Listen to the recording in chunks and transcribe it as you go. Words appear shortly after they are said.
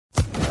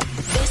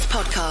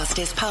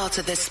podcast is part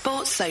of the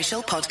Sports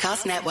Social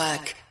Podcast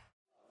Network.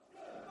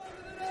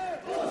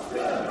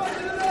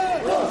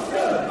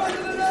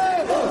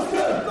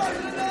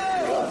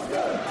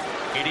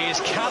 It is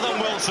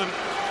Callum Wilson.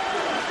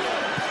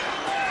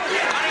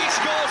 And he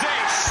scores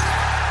it!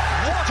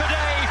 What a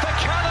day for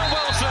Callum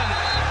Wilson!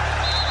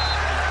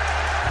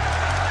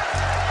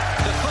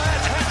 The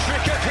first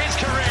hat-trick of his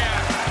career.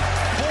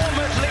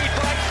 Bournemouth lead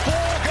by 4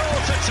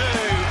 goals to 2.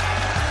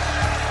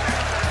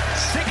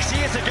 6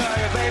 years ago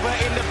they were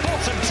in the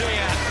bottom tier,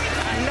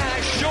 and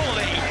now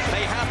surely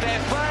they have their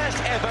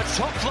first ever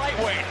top-flight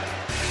win.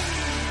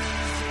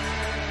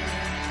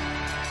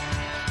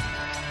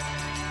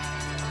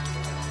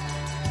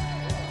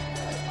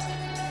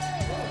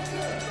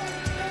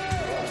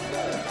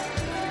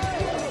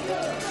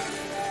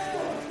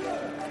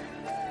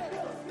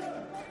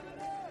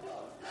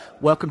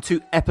 Welcome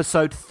to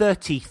episode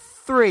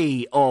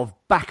 33 of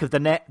Back of the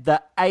Net,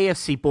 the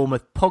AFC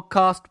Bournemouth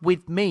podcast,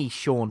 with me,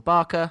 Sean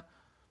Barker.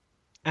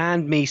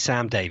 And me,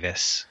 Sam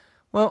Davis.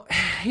 Well,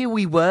 here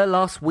we were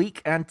last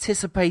week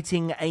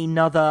anticipating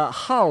another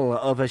hull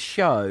of a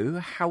show.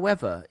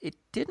 However, it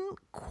didn't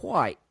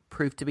quite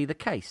prove to be the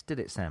case, did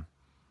it, Sam?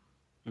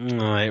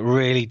 No, it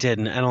really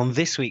didn't. And on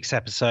this week's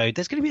episode,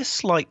 there's going to be a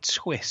slight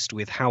twist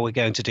with how we're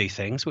going to do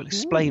things. We'll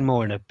explain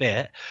more in a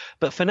bit.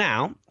 But for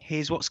now,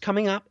 here's what's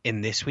coming up in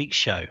this week's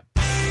show.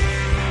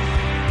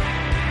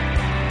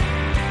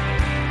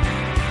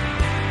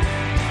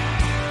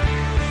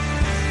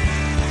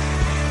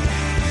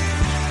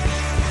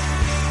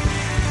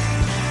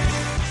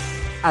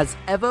 As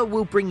ever,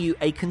 we'll bring you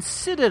a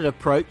considered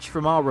approach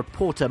from our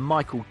reporter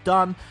Michael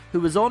Dunn, who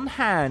was on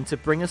hand to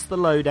bring us the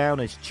lowdown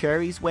as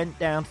Cherries went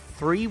down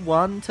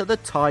 3-1 to the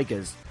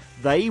Tigers.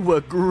 They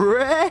were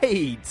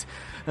great!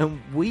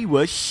 And we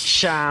were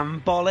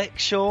shambolic,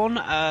 Sean.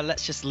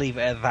 Let's just leave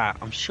it at that.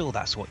 I'm sure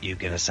that's what you're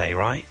going to say,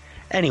 right?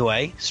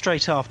 Anyway,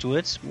 straight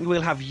afterwards,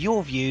 we'll have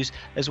your views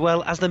as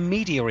well as the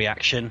media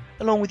reaction,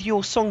 along with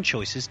your song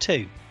choices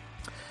too.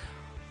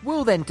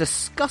 We'll then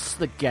discuss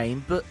the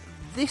game, but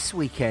this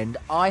weekend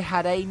I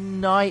had a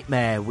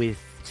nightmare with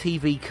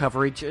TV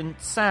coverage, and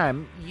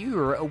Sam, you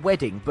were at a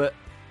wedding, but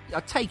I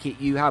take it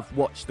you have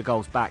watched the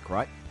goals back,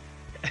 right?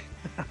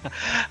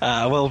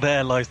 Well,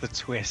 there lies the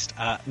twist.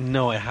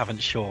 No, I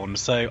haven't, Sean.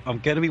 So I'm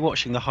going to be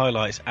watching the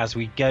highlights as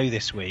we go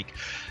this week.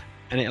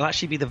 And it'll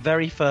actually be the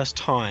very first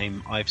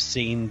time I've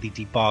seen the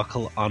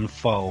debacle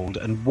unfold.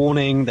 And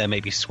warning, there may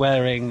be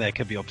swearing, there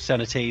could be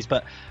obscenities,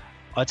 but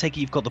I take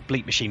it you've got the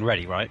bleep machine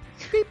ready, right?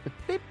 Beep,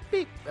 beep,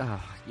 beep.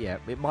 Yeah,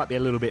 it might be a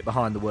little bit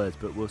behind the words,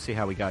 but we'll see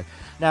how we go.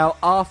 Now,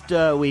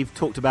 after we've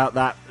talked about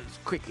that as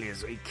quickly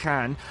as we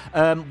can,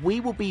 we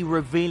will be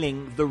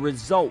revealing the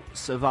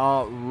results of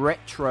our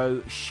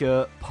retro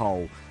shirt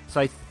poll.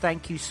 So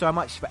thank you so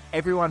much for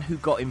everyone who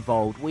got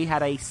involved. We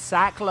had a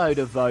sackload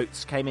of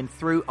votes came in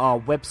through our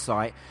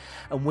website,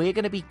 and we're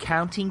going to be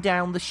counting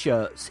down the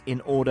shirts in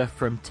order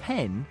from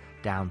 10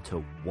 down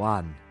to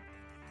 1.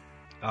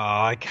 Oh,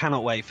 I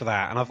cannot wait for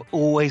that, and I've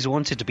always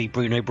wanted to be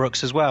Bruno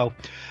Brooks as well.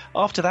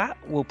 After that,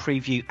 we'll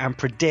preview and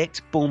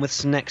predict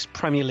Bournemouth's next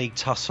Premier League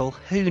tussle.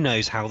 Who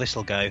knows how this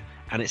will go,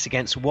 and it's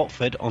against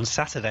Watford on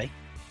Saturday.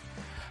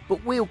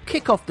 But we'll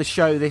kick off the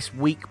show this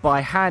week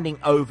by handing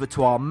over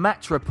to our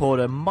match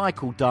reporter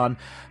Michael Dunn,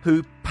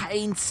 who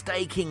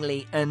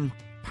painstakingly and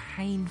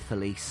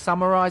painfully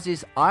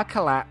summarises our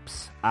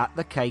collapse at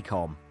the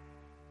KCOM.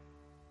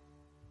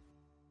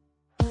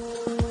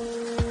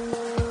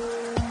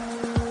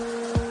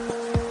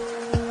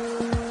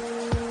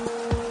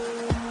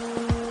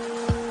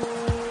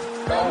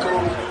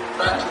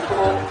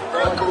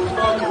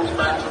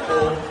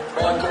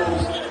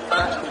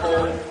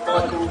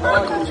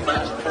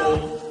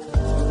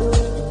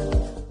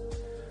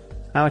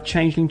 Our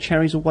changeling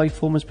Cherries away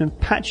form has been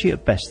patchy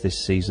at best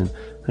this season,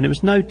 and it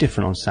was no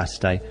different on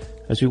Saturday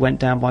as we went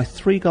down by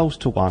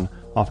 3-1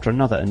 after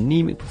another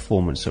anaemic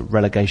performance at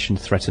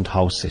relegation-threatened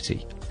Hull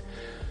City.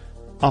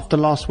 After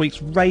last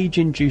week's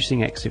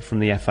rage-inducing exit from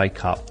the FA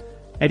Cup,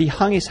 Eddie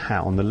hung his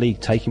hat on the league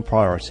taking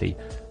priority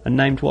and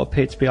named what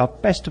appeared to be our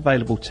best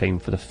available team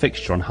for the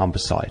fixture on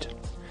Humberside.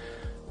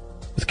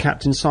 With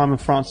captain Simon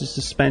Francis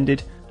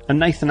suspended and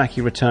Nathan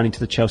Aké returning to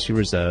the Chelsea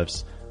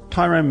reserves,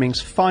 Tyrone Mings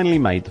finally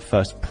made the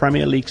first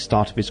Premier League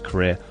start of his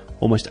career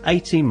almost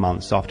 18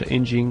 months after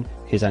injuring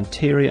his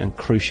anterior and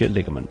cruciate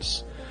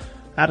ligaments.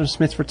 Adam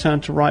Smith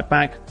returned to right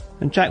back,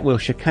 and Jack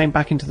Wilshere came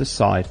back into the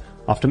side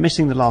after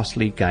missing the last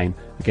league game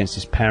against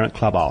his parent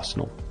club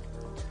Arsenal.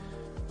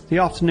 The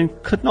afternoon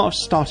could not have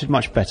started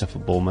much better for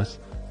Bournemouth,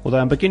 although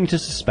I'm beginning to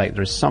suspect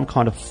there is some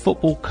kind of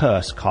football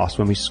curse cast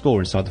when we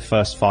score inside the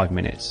first 5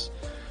 minutes.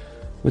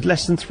 With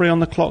less than 3 on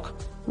the clock,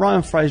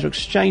 Ryan Fraser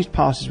exchanged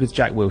passes with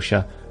Jack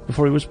Wilshere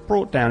before he was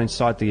brought down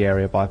inside the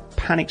area by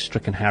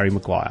panic-stricken Harry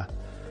Maguire.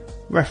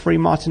 Referee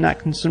Martin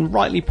Atkinson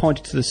rightly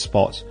pointed to the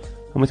spot,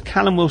 and with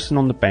Callum Wilson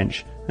on the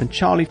bench and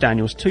Charlie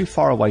Daniels too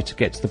far away to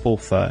get to the ball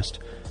first,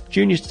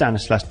 Junior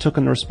Stanislas took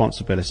on the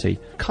responsibility,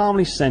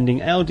 calmly sending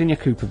Eldin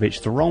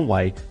Jakupovic the wrong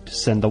way to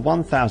send the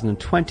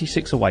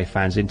 1,026 away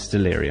fans into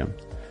delirium.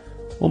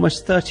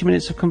 Almost 30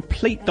 minutes of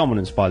complete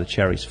dominance by the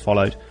Cherries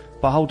followed,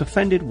 but Hull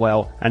defended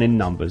well and in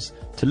numbers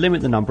to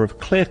limit the number of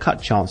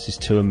clear-cut chances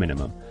to a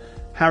minimum.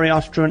 Harry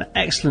Arter drew an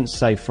excellent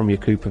save from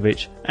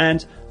Jakupovic,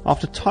 and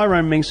after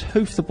Tyrone Mings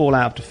hoofed the ball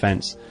out of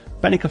defence,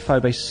 Benik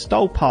Afobe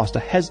stole past a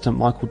hesitant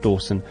Michael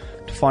Dawson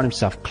to find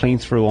himself clean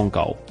through on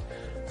goal.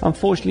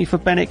 Unfortunately for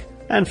Benik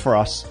and for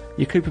us,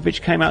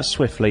 Jakupovic came out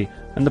swiftly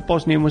and the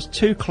Bosnian was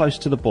too close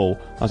to the ball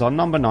as our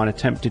number 9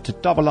 attempted to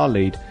double our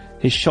lead,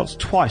 his shots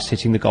twice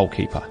hitting the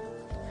goalkeeper.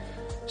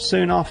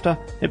 Soon after,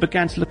 it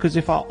began to look as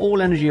if our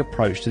all-energy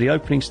approach to the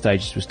opening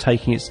stages was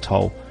taking its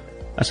toll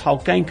as Hull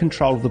gained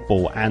control of the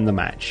ball and the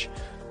match,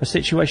 a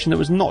situation that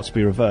was not to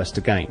be reversed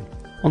again.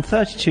 On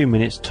 32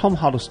 minutes, Tom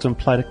Huddleston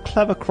played a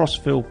clever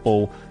cross-field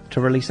ball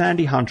to release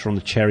Andy Hunter on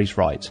the Cherries'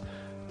 right.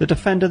 The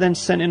defender then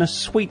sent in a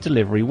sweet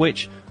delivery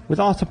which, with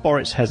Artur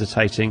Boruc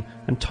hesitating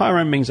and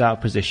Tyrone Mings out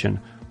of position,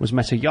 was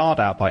met a yard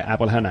out by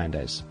Abel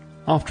Hernandez.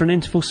 After an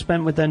interval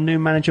spent with their new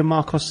manager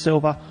Marcos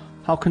Silva,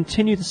 Hull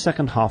continued the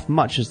second half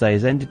much as they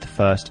had ended the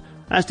first,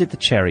 as did the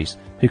Cherries,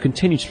 who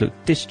continued to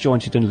look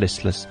disjointed and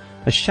listless,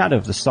 a shadow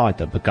of the side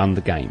that begun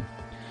the game.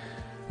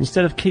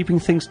 Instead of keeping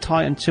things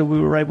tight until we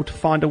were able to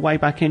find a way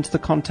back into the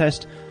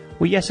contest,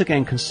 we yet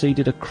again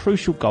conceded a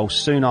crucial goal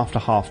soon after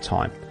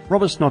half-time.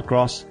 Robert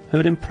Snodgrass, who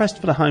had impressed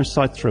for the home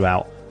side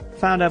throughout,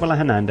 found Abel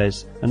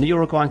Hernandez and the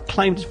Uruguayan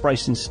claimed his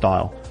brace in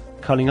style,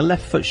 curling a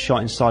left-foot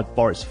shot inside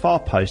Boric's far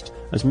post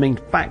as Mings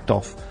backed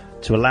off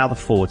to allow the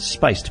forward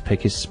space to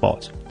pick his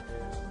spot.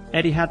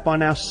 Eddie had by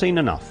now seen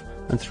enough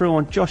and threw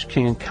on Josh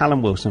King and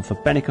Callum Wilson for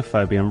Benik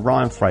Afobe and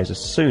Ryan Fraser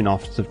soon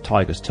after the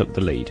Tigers took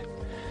the lead.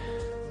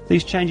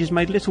 These changes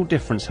made little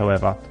difference,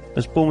 however,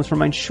 as Bournemouth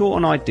remained short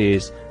on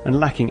ideas and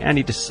lacking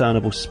any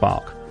discernible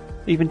spark.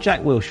 Even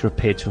Jack Wilshere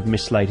appeared to have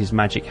mislaid his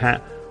magic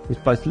hat,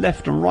 with both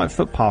left and right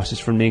foot passes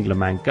from the England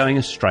man going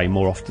astray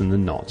more often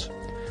than not.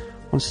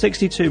 On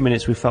 62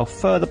 minutes we fell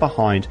further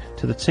behind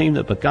to the team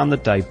that begun the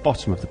day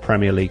bottom of the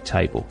Premier League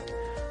table.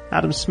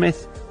 Adam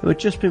Smith, who had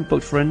just been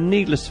booked for a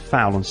needless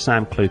foul on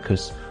Sam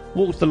Clucas,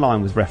 walked the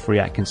line with referee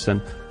Atkinson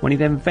when he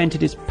then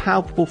vented his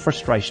palpable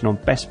frustration on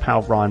best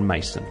pal Ryan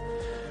Mason.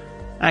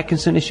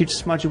 Atkinson issued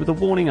Smudger with a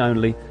warning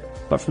only,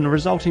 but from the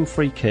resulting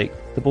free kick,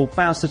 the ball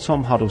bounced to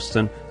Tom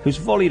Huddleston, whose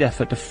volleyed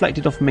effort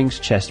deflected off Mings'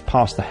 chest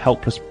past the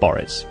helpless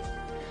Boruc.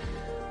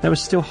 There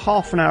was still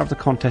half an hour of the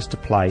contest to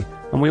play,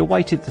 and we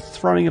awaited the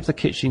throwing of the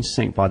kitchen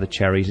sink by the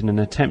Cherries in an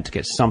attempt to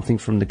get something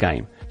from the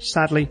game.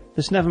 Sadly,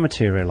 this never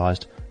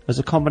materialised, as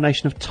a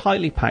combination of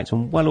tightly packed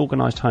and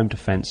well-organised home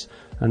defence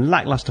and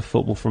lacklustre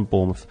football from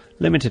Bournemouth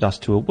limited us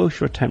to a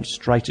Wilshere attempt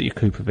straight at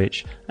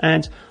Jakupovic,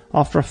 and,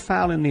 after a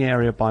foul in the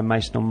area by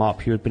Mason on Mark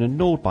Pugh had been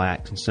ignored by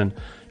Atkinson,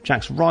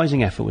 Jack's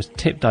rising effort was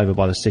tipped over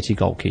by the City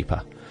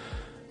goalkeeper.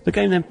 The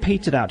game then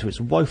petered out to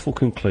its woeful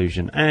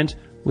conclusion, and,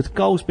 with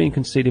goals being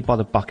conceded by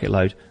the bucket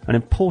load and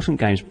important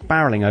games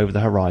barrelling over the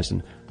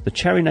horizon, the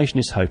Cherry Nation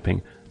is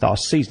hoping that our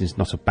season is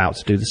not about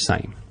to do the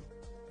same.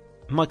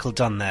 Michael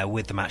Dunn there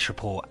with the match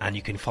report, and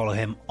you can follow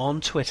him on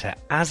Twitter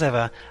as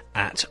ever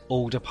at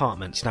All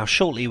Departments. Now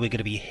shortly we're going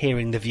to be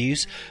hearing the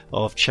views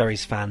of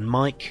Cherries fan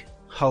Mike,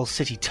 Hull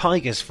City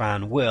Tigers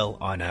fan Will.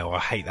 I know, I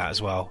hate that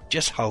as well.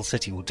 Just Hull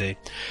City will do.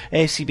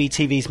 AFCB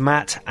TV's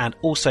Matt, and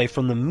also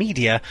from the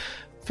media,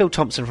 Phil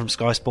Thompson from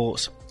Sky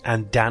Sports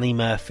and Danny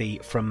Murphy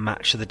from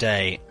Match of the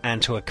Day.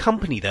 And to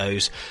accompany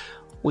those,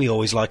 we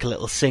always like a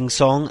little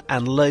sing-song,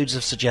 and loads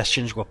of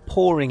suggestions were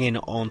pouring in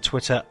on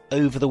Twitter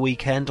over the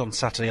weekend, on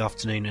Saturday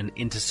afternoon and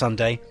into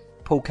Sunday.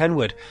 Paul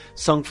Kenwood,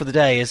 song for the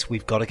day is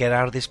We've Got to Get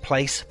Out of This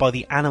Place by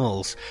the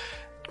Animals.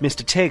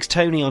 Mr. Tiggs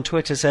Tony on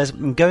Twitter says,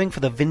 I'm going for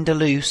the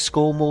Vindaloo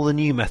score more than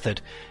you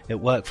method. It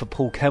worked for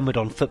Paul Kenwood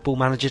on Football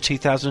Manager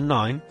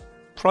 2009.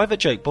 Private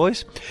joke,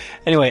 boys.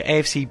 Anyway,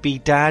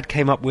 AFCB Dad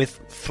came up with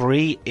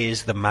 3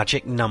 is the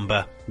magic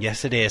number.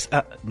 Yes, it is.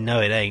 No,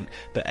 it ain't.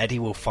 But Eddie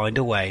will find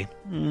a way.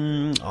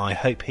 I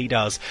hope he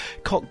does.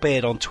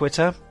 Cockbeard on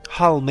Twitter.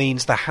 Hull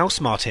means the House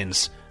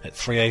Martins. At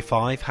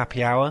 3:05,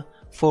 happy hour.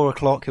 4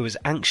 o'clock, it was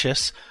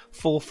anxious.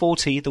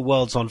 4:40, the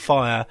world's on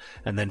fire.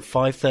 And then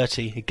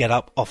 5:30, get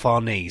up off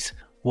our knees.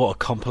 What a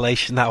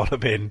compilation that would have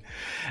been.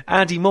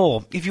 Andy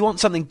Moore, if you want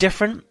something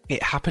different,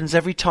 It Happens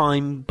Every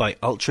Time by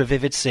Ultra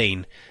Vivid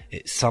Scene.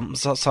 It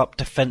sums us up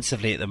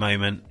defensively at the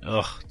moment.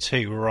 Ugh,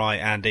 too right,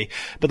 Andy.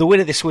 But the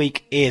winner this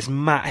week is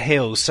Matt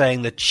Hill,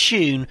 saying the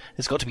tune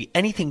has got to be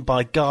anything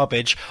by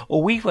Garbage,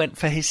 or we went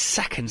for his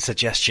second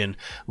suggestion,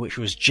 which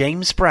was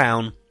James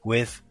Brown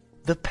with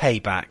The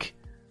Payback.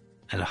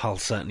 And Hull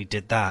certainly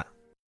did that.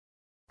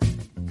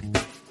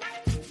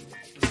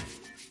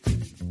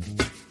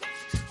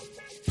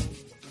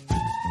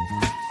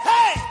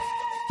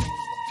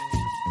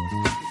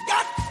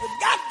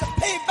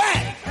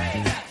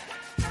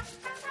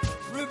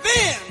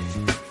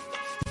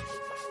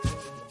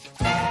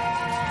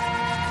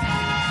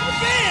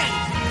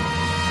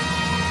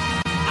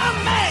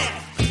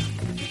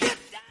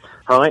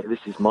 Hi, this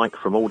is Mike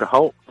from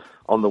Alderholt.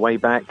 On the way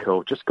back,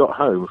 or just got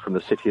home from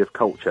the City of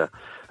Culture.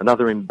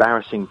 Another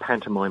embarrassing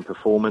pantomime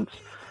performance.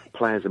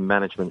 Players and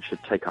management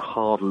should take a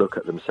hard look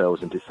at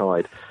themselves and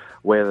decide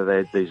whether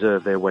they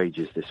deserve their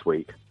wages this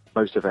week.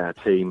 Most of our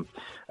team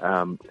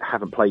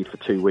haven't played for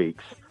 2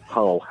 weeks.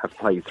 Hull have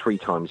played 3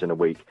 times in a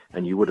week,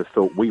 and you would have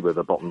thought we were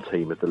the bottom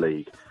team of the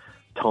league.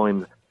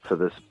 Time for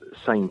the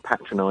same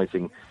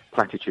patronising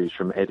platitudes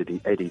from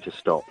Eddie to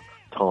stop.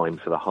 Time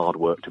for the hard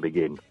work to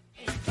begin.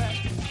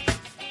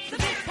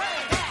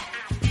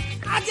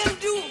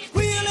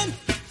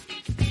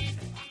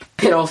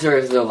 In all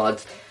seriousness, though,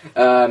 lads,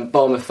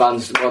 Bournemouth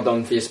fans, well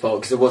done for your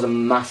sport, because there was a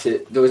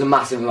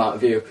massive amount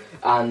of you,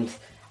 and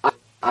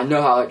I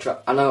know how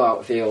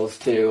it feels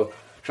to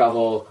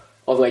travel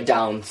all the way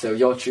down. So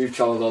you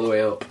travelled all the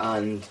way up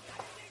and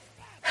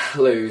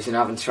lose, and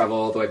having to travel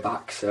all the way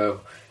back. So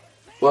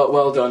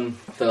well done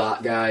for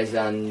that, guys,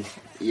 and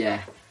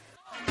yeah.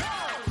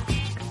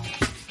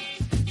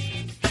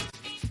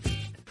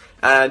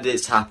 And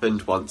it's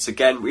happened once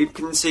again. We've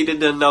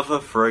conceded another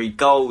 3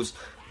 goals.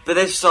 But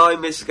this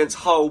time it's against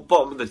Hull,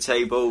 bottom of the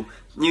table.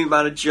 New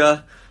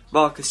manager,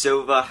 Marcus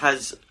Silva,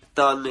 has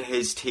done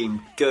his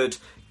team good.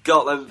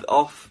 Got them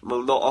off,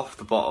 well, not off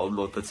the bottom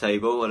of the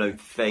table, I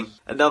don't think.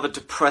 Another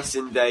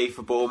depressing day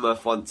for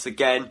Bournemouth once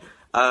again.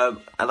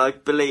 And I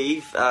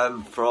believe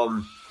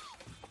from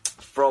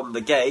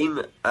the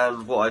game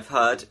and what I've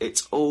heard,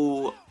 it's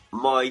all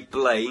my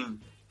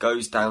blame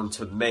goes down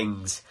to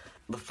Mings.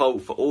 The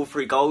fault for all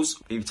 3 goals.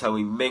 People tell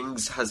me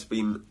Mings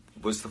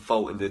was the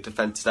fault in the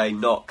defence today,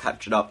 not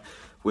catching up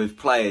with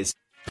players.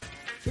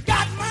 You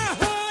got my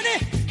honey.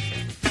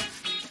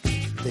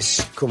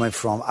 This coming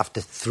from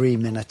after 3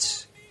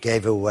 minutes,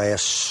 gave away a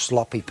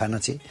sloppy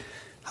penalty.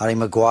 Harry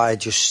Maguire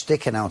just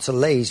sticking out a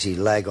lazy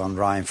leg on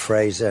Ryan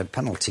Fraser,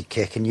 penalty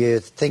kick, and you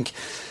think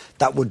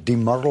that would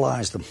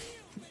demoralise them.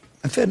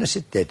 In fairness,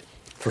 it did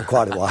for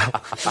quite a while.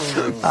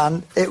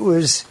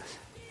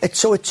 And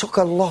so it took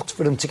a lot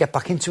for them to get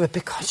back into it,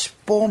 because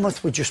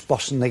Bournemouth were just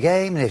bossing the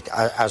game.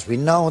 As we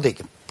know, they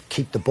could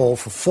keep the ball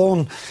for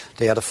fun.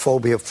 They had a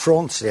phobia up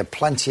front. They had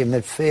plenty of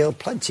midfield,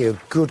 plenty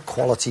of good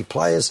quality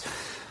players.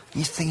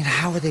 You're thinking,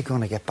 how are they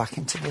going to get back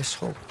into this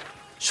hole?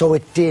 So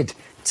it did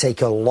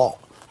take a lot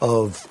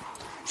of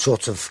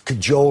sort of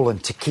cajoling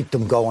to keep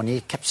them going.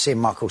 You kept seeing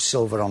Marco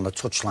Silva on the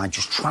touchline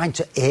just trying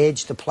to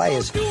urge the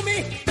players. Don't do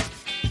me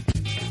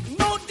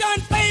no done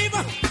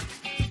favor.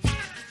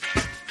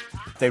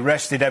 They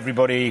rested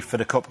everybody for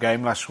the cup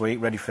game last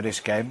week, ready for this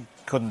game.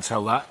 Couldn't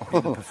tell that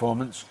in the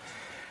performance.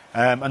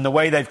 And the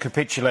way they've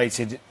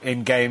capitulated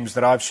in games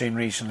that I've seen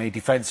recently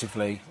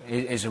defensively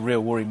is a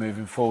real worry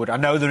moving forward. I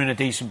know they're in a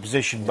decent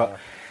position, but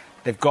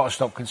they've got to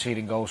stop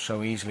conceding goals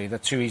so easily. They're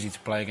too easy to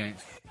play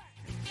against.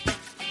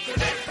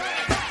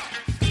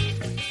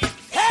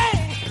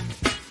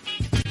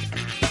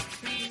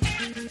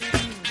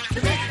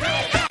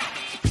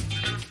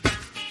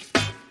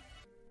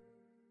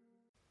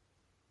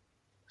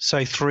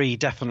 So 3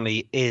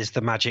 definitely is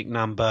the magic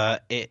number.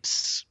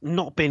 It's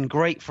not been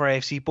great for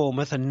AFC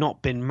Bournemouth and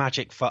not been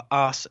magic for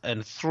us.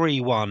 And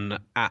 3-1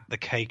 at the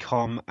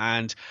KCOM.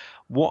 And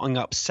what an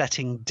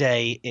upsetting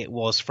day it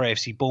was for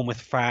AFC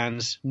Bournemouth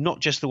fans, not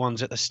just the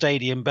ones at the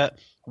stadium, but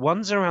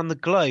ones around the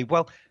globe.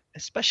 Well,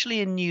 especially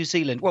in New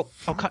Zealand. Well,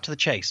 I'll cut to the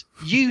chase.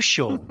 You,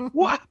 Sean,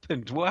 what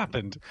happened? What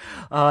happened?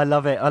 Oh, I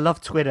love it. I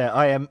love Twitter.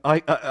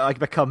 I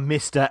become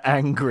Mr.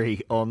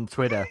 Angry on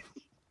Twitter.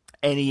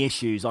 Any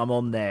issues, I'm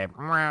on there.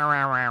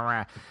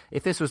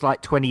 If this was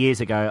like 20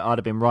 years ago, I'd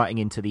have been writing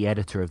into the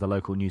editor of the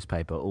local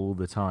newspaper all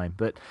the time.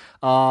 But,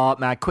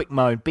 man, quick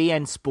moan.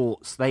 BN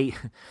Sports, the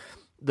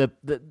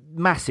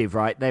massive,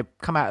 right? I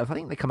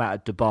think they come out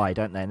of Dubai,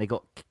 don't they? And they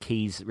got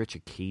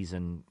Richard Keys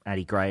and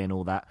Addy Gray and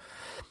all that.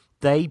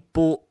 They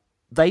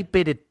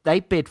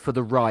bid for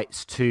the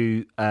rights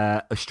to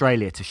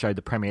Australia to show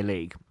the Premier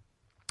League.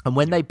 And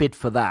when they bid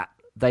for that,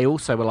 they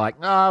also were like,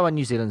 oh, and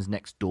New Zealand's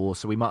next door,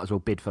 so we might as well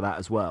bid for that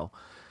as well.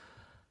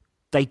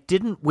 They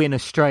didn't win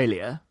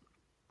Australia,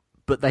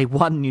 but they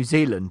won New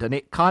Zealand. And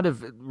it kind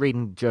of,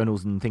 reading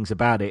journals and things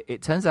about it,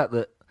 it turns out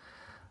that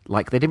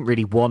like they didn't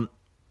really want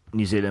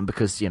New Zealand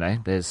because, you know,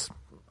 there's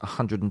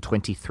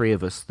 123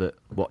 of us that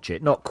watch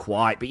it. Not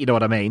quite, but you know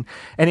what I mean.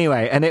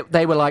 Anyway, and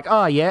they were like,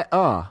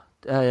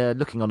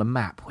 looking on a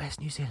map, where's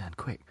New Zealand?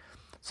 Quick.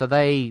 So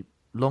they,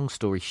 long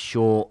story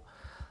short,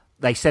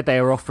 they said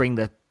they were offering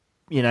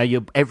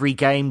your every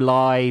game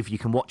live, you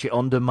can watch it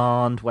on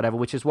demand, whatever,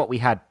 which is what we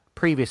had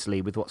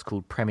previously with what's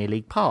called Premier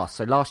League Pass.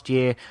 So last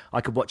year,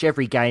 I could watch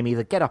every game,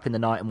 either get up in the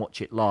night and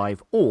watch it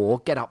live, or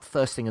get up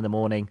first thing in the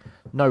morning,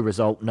 no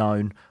result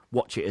known,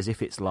 watch it as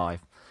if it's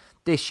live.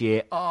 This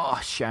year,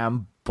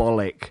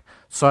 shambolic.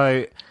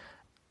 So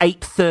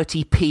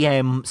 8:30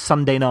 p.m.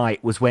 Sunday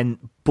night was when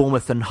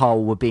Bournemouth and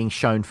Hull were being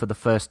shown for the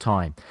first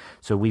time.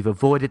 So we've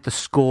avoided the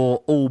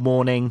score all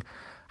morning,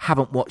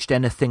 haven't watched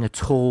anything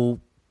at all,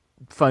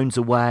 phones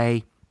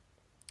away,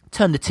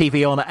 turn the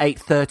TV on at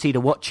 8:30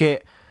 to watch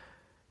it.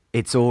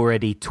 It's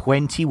already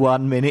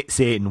 21 minutes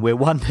in. We're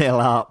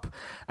 1-0 up.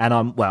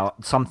 And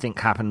something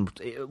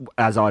happened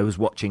as I was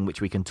watching,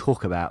 which we can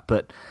talk about.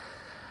 But,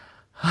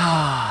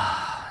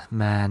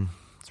 man,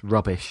 it's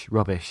rubbish.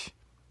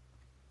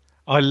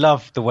 I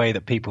love the way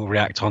that people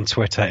react on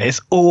Twitter. It's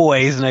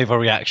always an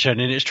overreaction,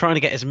 and it's trying to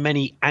get as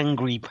many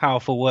angry,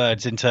 powerful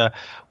words into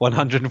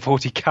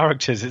 140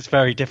 characters. It's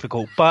very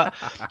difficult. But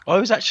I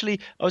was actually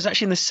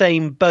in the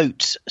same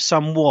boat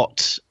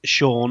somewhat,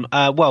 Sean.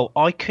 Well,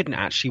 I couldn't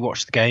actually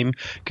watch the game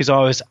because I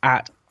was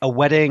at a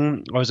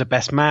wedding. I was a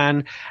best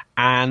man,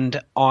 and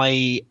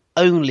I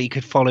only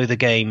could follow the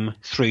game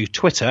through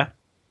Twitter.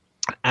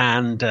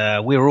 And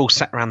we were all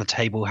sat around the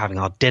table having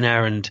our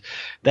dinner, and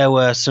there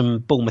were some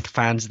Bournemouth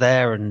fans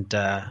there, and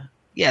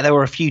there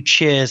were a few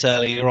cheers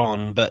earlier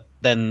on, but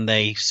then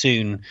they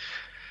soon,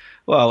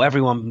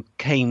 everyone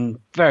came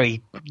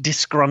very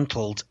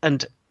disgruntled,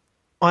 and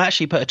I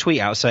actually put a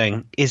tweet out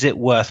saying, is it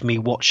worth me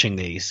watching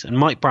these? And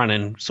Mike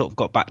Brannan sort of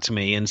got back to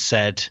me and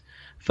said,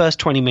 first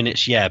 20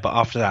 minutes, yeah, but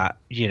after that,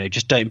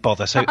 just don't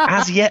bother. So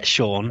as yet,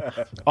 Sean,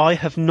 I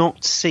have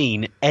not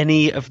seen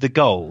any of the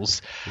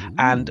goals. Ooh.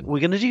 And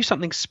we're going to do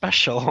something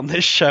special on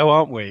this show,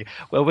 aren't we?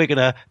 Well, we're going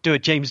to do a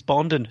James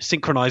Bond and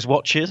synchronise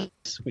watches,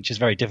 which is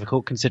very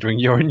difficult considering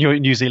you're in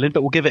New Zealand,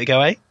 but we'll give it a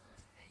go, eh?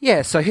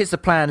 Yeah, so here's the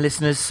plan,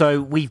 listeners. So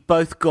we've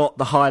both got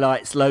the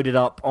highlights loaded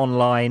up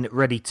online,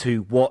 ready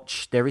to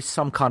watch. There is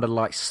some kind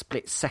of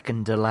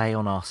split-second delay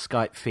on our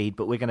Skype feed,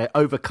 but we're going to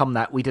overcome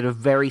that. We did a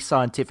very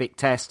scientific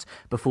test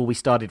before we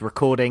started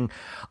recording.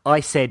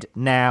 I said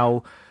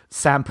now.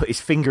 Sam put his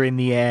finger in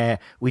the air.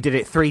 We did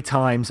it 3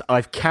 times.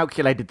 I've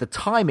calculated the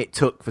time it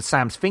took for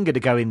Sam's finger to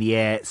go in the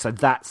air, so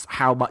that's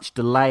how much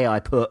delay I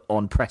put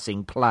on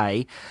pressing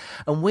play.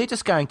 And we're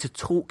just going to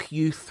talk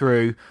you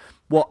through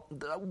what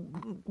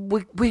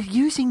we're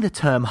using the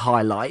term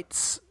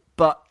highlights,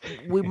 but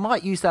we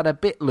might use that a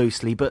bit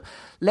loosely. But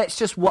let's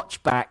just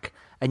watch back,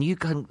 and you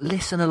can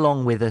listen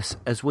along with us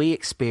as we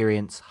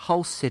experience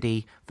Hull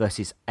City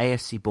versus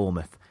AFC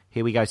Bournemouth.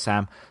 Here we go,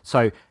 Sam.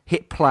 So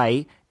hit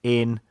play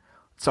in.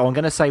 So I'm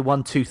going to say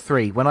 1, 2,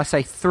 3. When I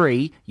say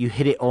 3, you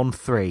hit it on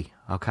 3.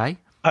 Okay.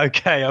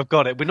 Okay, I've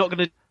got it. We're not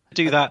going to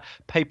do that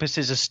paper,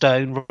 scissors,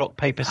 stone, rock,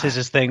 paper,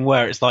 scissors thing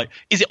where it's like,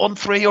 is it on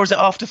 3 or is it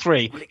after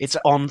 3? It's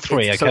on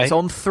 3, okay? So it's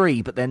on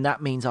 3, but then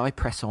that means I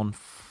press on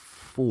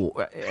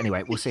 4.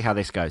 Anyway, we'll see how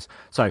this goes.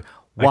 So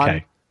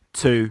 1,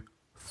 2,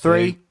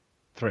 3.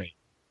 3.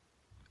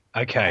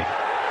 Okay,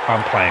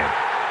 I'm playing.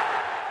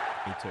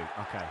 Me too.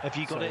 Okay. Have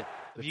you got it?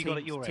 Have you got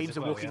it your teams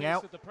are walking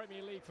out.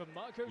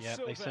 Yeah,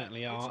 they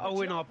certainly are.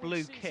 Oh, in our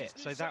blue kit.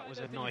 So that was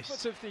a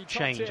nice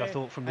change, I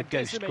thought, from the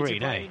ghost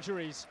green, eh?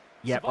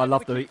 Yep, I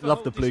love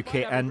the blue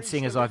kit, and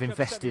seeing as I've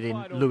invested in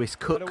Lewis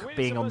Cook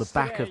being on the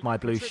back of my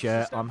blue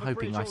shirt, I'm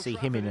hoping I see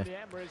him in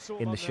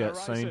the shirt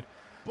soon.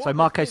 So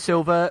Marco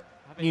Silva,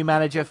 new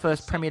manager,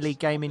 first Premier League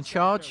game in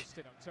charge,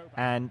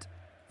 and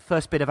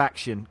first bit of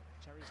action.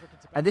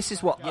 And this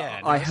is what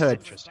I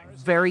heard.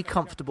 Very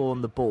comfortable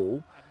on the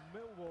ball.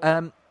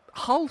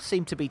 Hull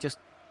seemed to be just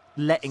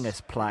letting us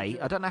play.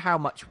 I don't know how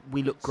much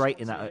we looked great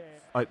in that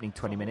opening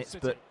 20 minutes,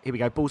 but here we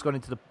go. Ball's gone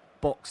into the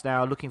box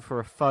now, looking for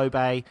a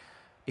Phobe.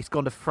 It's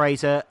gone to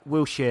Fraser.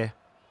 Wilshere.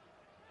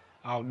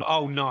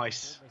 Oh,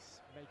 nice.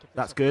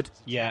 That's good.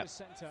 Yeah.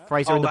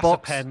 Fraser in the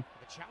box. A pen.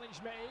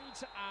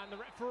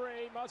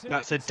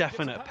 That's a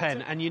definite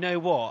pen. And you know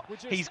what?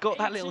 He's got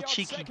that little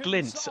cheeky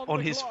glint on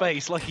his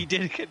face like he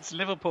did against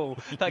Liverpool.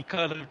 That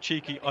kind of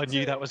cheeky, I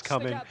knew that was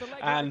coming.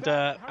 And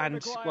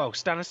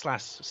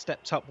Stanislas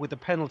stepped up with a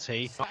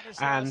penalty.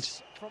 And,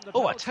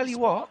 I tell you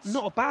what,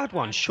 not a bad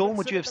one. Sean,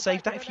 would you have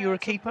saved that if you were a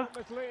keeper?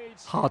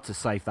 Hard to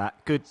save that.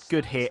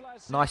 Good hit.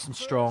 Nice and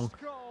strong.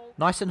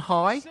 Nice and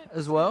high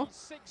as well.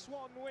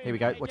 Here we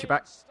go. Watch your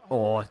back.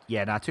 Oh,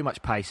 yeah, no, too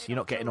much pace. You're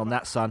not getting on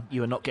that, son.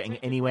 You are not getting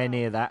anywhere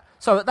near that.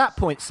 So at that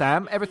point,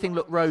 Sam, everything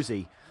looked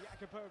rosy.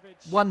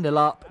 1-0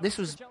 up. This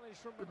was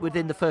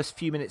within the first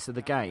few minutes of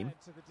the game.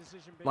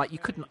 You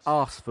couldn't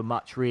ask for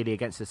much, really,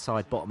 against the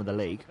side bottom of the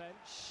league.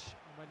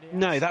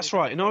 No, that's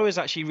right. And I was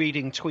actually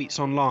reading tweets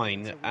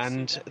online,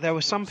 and there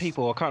were some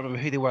people, I can't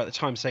remember who they were at the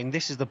time, saying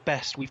this is the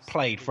best we've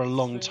played for a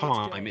long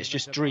time. It's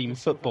just dream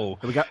football.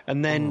 Here we go.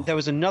 And then there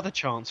was another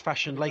chance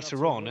fashioned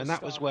later on, and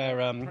that was where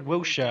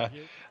Wilshere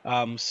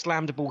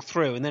slammed the ball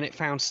through, and then it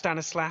found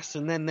Stanislas,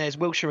 and then there's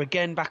Wilshere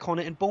again back on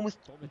it, and Bournemouth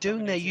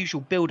doing their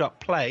usual build-up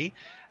play.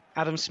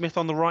 Adam Smith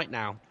on the right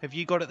now. Have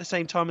you got it at the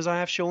same time as I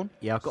have, Sean?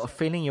 Yeah, I've got a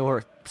feeling you're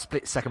a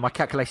split second. My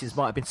calculations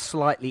might have been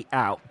slightly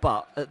out,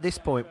 but at this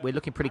point, we're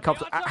looking pretty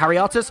comfortable. Harry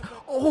Artis.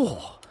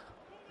 Oh!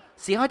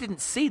 See, I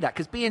didn't see that,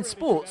 because beIN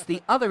Sports,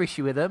 the other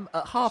issue with them,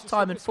 at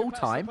half-time and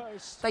full-time,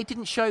 they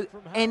didn't show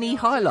any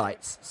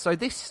highlights. So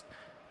this,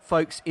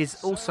 folks,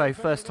 is also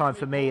first time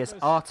for me as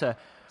Arter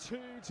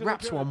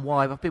wraps one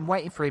wide. I've been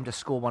waiting for him to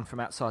score one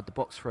from outside the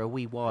box for a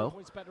wee while.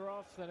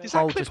 Does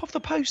that clip off the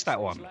post, that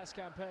one?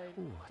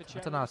 Ooh, I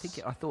don't know.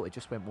 I thought it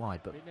just went wide,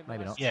 but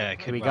maybe not. Yeah,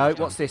 here we go.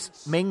 What's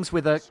this? Mings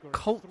with a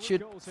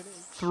cultured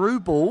through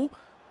ball.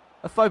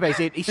 Afobe's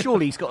in.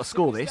 He's got to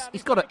score this.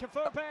 He's got to.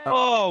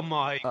 Oh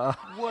my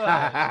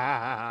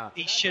word!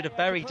 He should have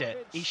buried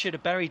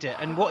it.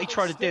 And what he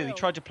tried to do, he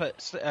tried to put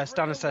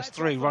Stanislas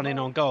through, running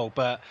on goal,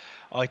 but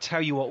I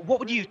tell you what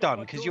would you have done?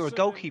 Because you're a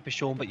goalkeeper,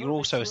 Sean, but you're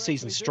also a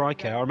seasoned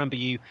striker. I remember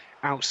you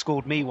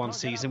outscored me one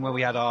season where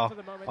we had our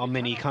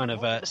mini kind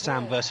of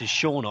Sam versus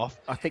Sean off.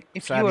 I think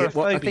if Sam, you were a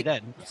Phobie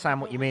then... Sam,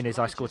 what you mean is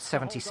I scored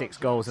 76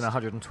 goals in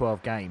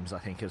 112 games, I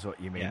think is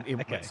what you mean. Yeah,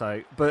 okay.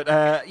 So, but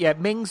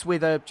Mings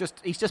with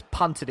he's just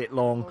punted it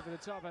long.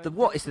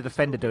 What is the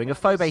defender doing? A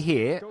Phobie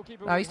here?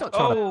 No, he's not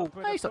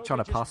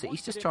trying to pass it.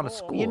 He's just trying to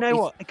score. You know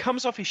what? It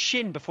comes off his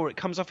shin before it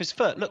comes off his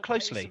foot. Look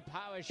closely.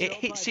 It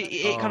hits it.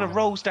 It kind of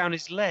rolls down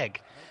his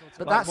leg.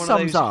 But like that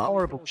sums up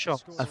horrible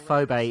shots. A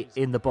Phobie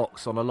in the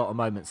box on a lot of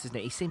moments, isn't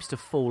it? He seems to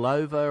fall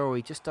over, or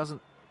he just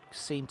doesn't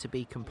seem to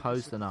be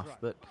composed enough.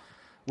 But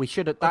we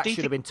should have. That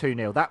should have been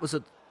 2-0. That was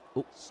a.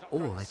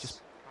 They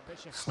just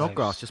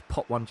Snodgrass just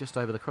popped one just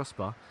over the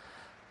crossbar.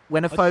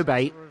 When a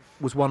Phobie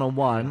was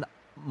 1-on-1,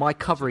 my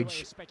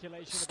coverage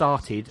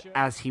started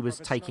as he was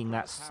taking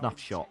that snuff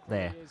shot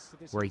there,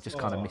 where he just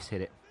kind of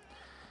mishit it.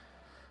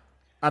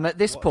 And at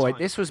this point,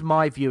 this was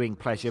my viewing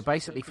pleasure.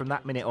 Basically, from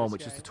that minute on,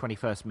 which was the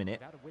 21st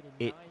minute,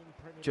 it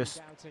just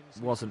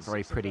wasn't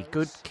very pretty.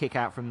 Good kick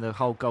out from the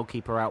whole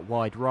goalkeeper out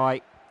wide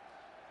right.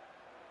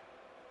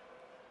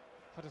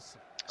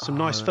 Some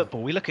nice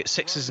football. We look at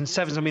 6s and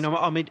 7s. I mean,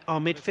 our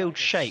midfield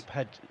shape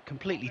had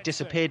completely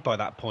disappeared by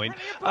that point.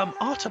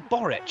 Artur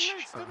Boric,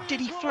 did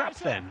he flap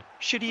then?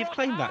 Should he have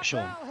claimed that,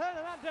 Sean?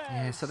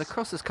 Yeah, so the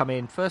cross has come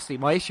in.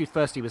 My issue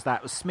was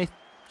that Smith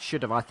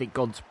should have, I think,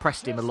 gone to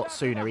pressed him a lot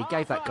sooner. He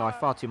gave that guy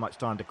far too much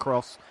time to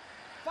cross.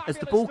 As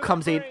the ball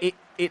comes in,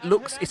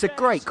 it's a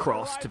great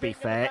cross, to be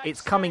fair.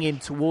 It's coming in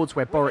towards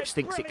where Boric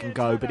thinks it can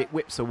go, but it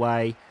whips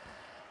away.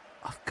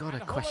 I've got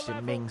to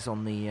question Mings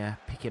on the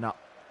picking up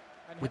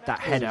with that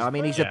header. I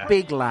mean, he's a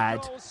big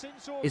lad,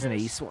 isn't he?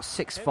 He's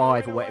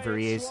 6'5" or whatever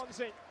he is.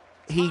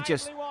 He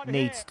just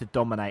needs to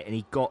dominate, and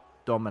he got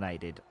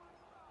dominated.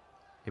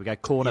 Here we go,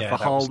 corner for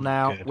Hull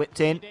now,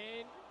 whipped in.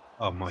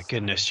 Oh my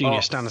goodness,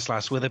 Junior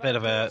Stanislas with a bit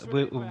of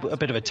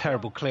a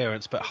terrible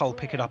clearance, but Hull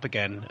pick it up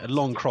again. A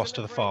long cross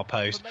to the far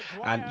post,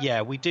 and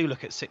yeah, we do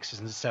look at 6s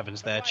and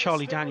 7s there.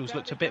 Charlie Daniels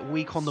looked a bit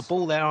weak on the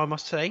ball there, I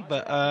must say,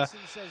 but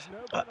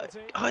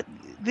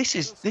this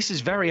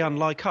is very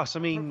unlike us. I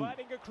mean,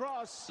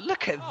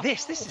 look at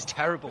this. This is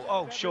terrible.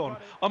 Oh, Sean,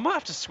 I might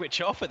have to switch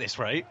it off at this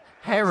rate.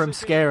 Harum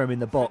scare him in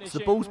the box.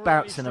 The ball's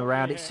bouncing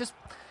around. It's just.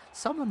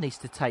 Someone needs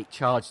to take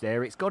charge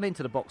there. It's gone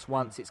into the box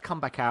once, it's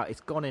come back out,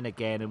 it's gone in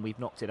again, and we've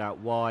knocked it out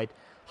wide.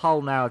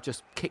 Hull now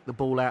just kicked the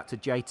ball out to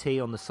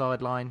JT on the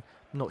sideline.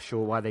 I'm not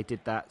sure why they did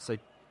that. So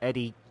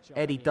Eddie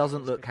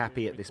doesn't look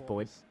happy at this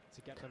point.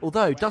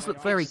 Although, does look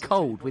very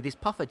cold with his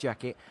puffer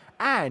jacket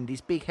and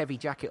his big heavy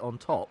jacket on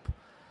top.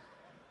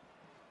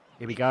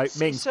 Here we go.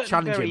 Mings,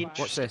 challenge him.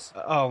 Watch this.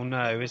 Oh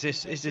no, is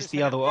this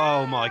the other?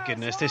 Oh my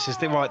goodness, this is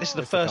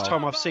the first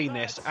time I've seen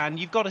this, and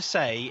you've got to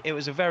say it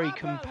was a very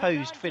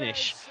composed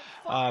finish.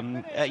 A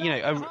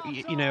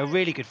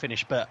really good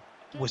finish, but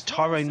was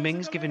Tyrone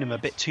Mings giving him a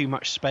bit too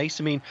much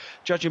space? I mean,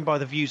 judging by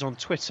the views on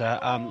Twitter,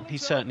 he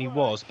certainly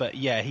was. But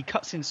yeah, he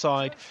cuts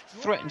inside,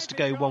 threatens to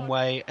go one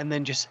way, and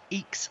then just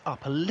ekes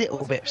up a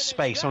little bit of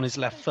space on his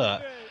left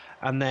foot.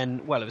 And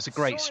then, well, it was a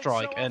great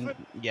strike. And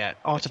yeah,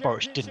 Artur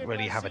Boric didn't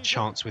really have a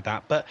chance with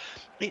that. But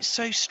it's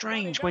so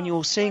strange when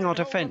you're seeing our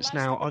defence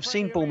now. I've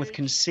seen Bournemouth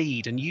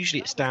concede, and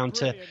usually it's down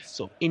to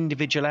sort of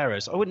individual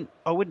errors.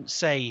 I wouldn't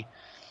say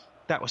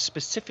that was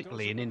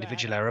specifically an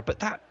individual error, but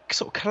that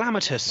sort of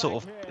calamitous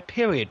sort of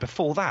period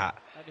before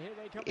that,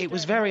 it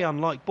was very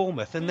unlike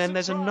Bournemouth. And then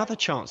there's another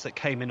chance that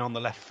came in on the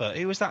left foot.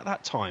 Who was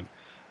that time?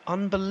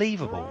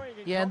 Unbelievable.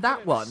 Yeah, and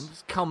that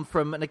one's come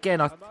from, and again,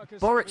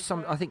 Boric,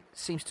 I think,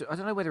 seems to, I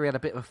don't know whether he had a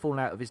bit of a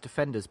fallout of his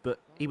defenders, but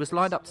he was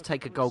lined up to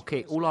take a goal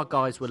kick. All our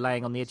guys were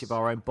laying on the edge of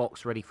our own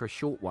box ready for a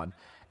short one,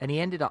 and he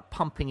ended up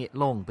pumping it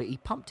long, but he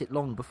pumped it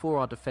long before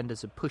our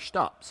defenders had pushed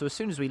up. So as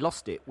soon as we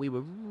lost it, we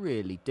were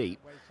really deep,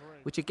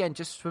 which again,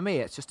 just for me,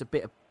 it's just a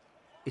bit of,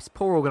 it's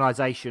poor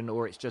organisation,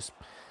 or it's just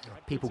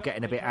people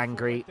getting a bit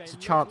angry. It's a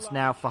chance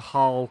now for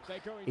Hull.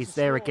 Is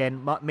there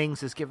again.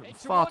 Mings has given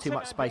far too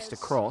much space to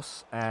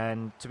cross,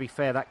 and to be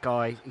fair, that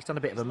guy, he's done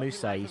a bit of a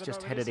mousse. He's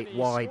just headed it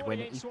wide when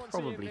he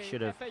probably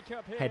should have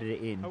headed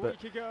it in. But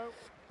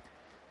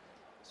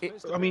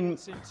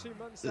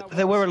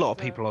there were a lot of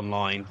people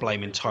online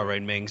blaming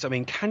Tyrone Mings. I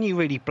mean, can you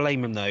really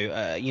blame him, though?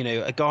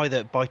 A guy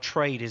that by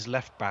trade is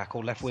left back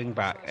or left wing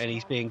back, and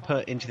he's being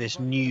put into this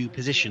new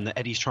position that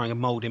Eddie's trying to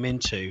mould him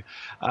into.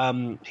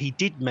 He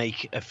did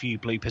make a few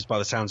bloopers by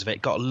the sounds of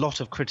it, got a lot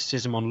of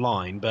criticism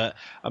online, but,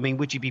 I mean,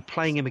 would you be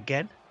playing him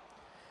again?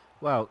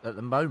 Well, at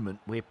the moment,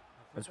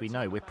 as we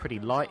know, we're pretty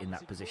light in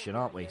that position,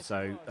 aren't we?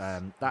 So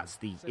that's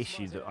the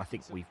issue that I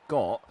think we've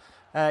got.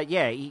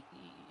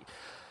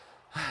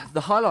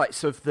 The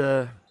highlights of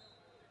the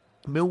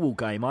Millwall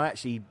game, I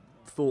actually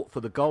thought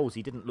for the goals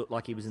he didn't look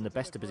like he was in the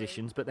best of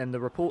positions, but then the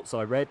reports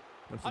I read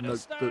that were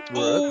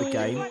at the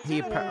game,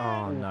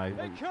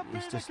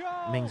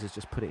 Mings has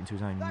just put it into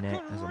his own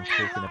net as I'm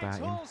talking about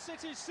him.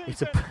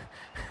 It's a bad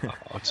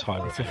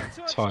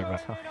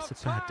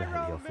day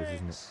at the office,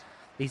 isn't it?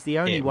 He's the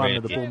only one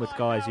of the Bournemouth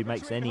guys who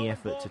makes any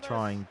effort to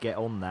try and get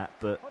on that,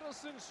 but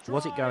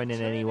was it going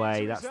in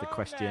anyway? That's the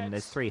question.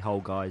 There's 3 Hull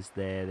guys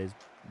there. There's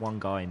one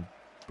guy in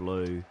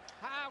blue.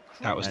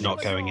 That was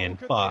not going in,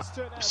 but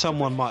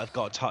someone might have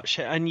got a touch,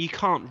 and you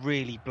can't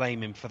really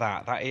blame him for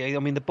that. I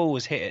mean, the ball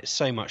was hit at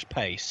so much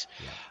pace.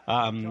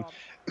 Yeah.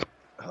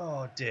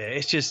 Oh dear,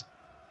 it's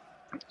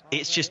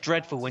just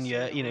dreadful when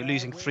you're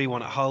losing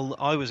 3-1 at Hull.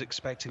 I was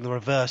expecting the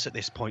reverse at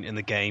this point in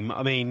the game.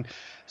 I mean,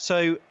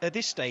 so at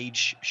this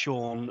stage,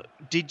 Sean,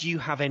 did you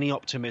have any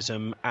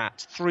optimism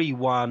at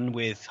 3-1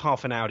 with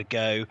half an hour to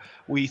go?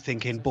 Were you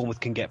thinking Bournemouth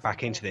can get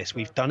back into this?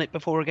 We've done it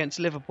before against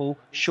Liverpool.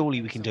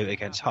 Surely we can do it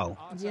against Hull.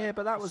 Yeah,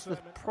 but that was the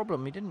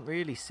problem. We didn't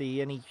really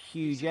see any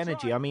huge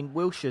energy. I mean,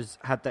 Wilshire's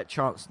had that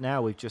chance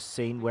now we've just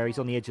seen where he's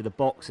on the edge of the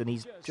box and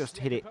he's just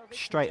hit it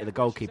straight at the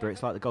goalkeeper.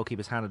 It's like the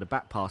goalkeeper's handed a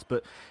back pass,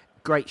 but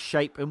great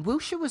shape. And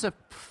Wilshere was a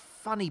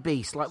funny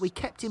beast. Like, we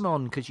kept him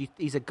on because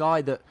he's a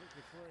guy that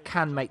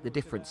can make the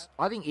difference.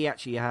 I think he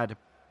actually had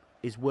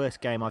his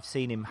worst game I've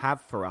seen him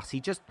have for us.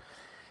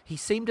 He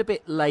seemed a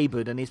bit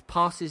laboured, and his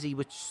passes he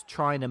was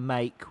trying to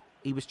make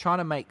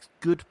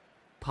good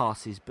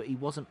passes, but he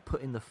wasn't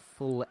putting the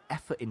full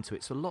effort into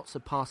it. So lots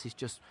of passes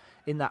just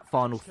in that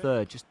final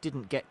third just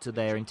didn't get to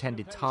their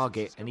intended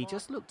target, and he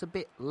just looked a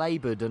bit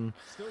laboured, and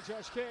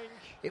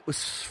it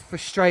was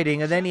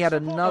frustrating. And then he had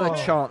another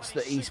chance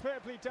that he's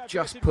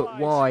just put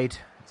wide.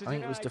 I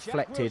think it was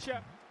deflected.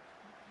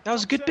 That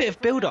was a good bit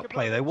of build-up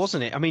play, though,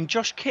 wasn't it? I mean,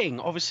 Josh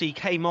King obviously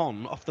came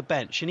on off the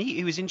bench, and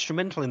he was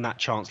instrumental in that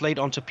chance, laid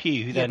on to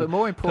Pugh, who then but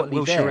more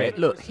importantly there,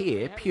 look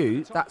here,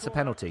 Pugh, that's a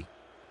penalty.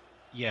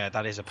 Yeah,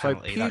 that is a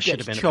penalty. So Pugh that should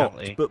have gets been chopped, a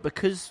penalty. but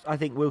because I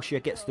think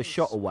Wilshere gets the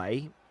shot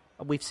away,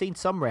 we've seen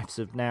some refs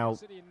have now,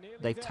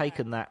 they've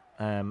taken that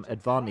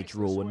advantage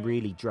rule and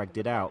really dragged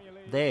it out.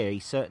 There, he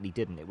certainly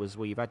didn't. It was,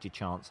 well, you've had your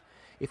chance.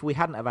 If we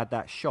hadn't have had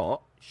that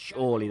shot,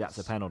 surely that's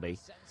a penalty.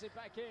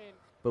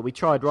 But we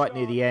tried right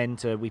near the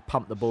end. We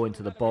pumped the ball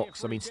into the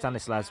box. I mean,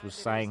 Stanislas was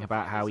saying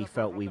about how he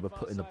felt we were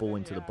putting the ball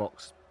into the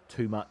box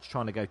too much,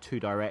 trying to go too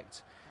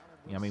direct.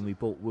 I mean, we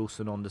brought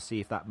Wilson on to see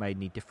if that made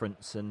any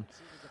difference. And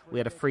we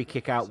had a free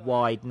kick out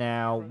wide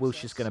now.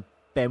 Wilshire's going to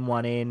bend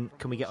one in.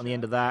 Can we get on the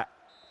end of that?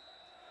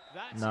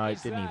 No,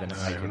 it didn't even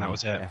make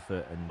any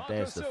effort, and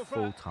there's the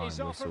full-time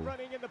whistle.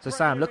 So,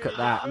 Sam, look at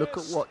that. Look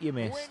at what you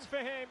missed.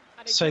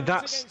 So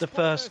that's the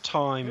first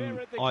time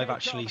I've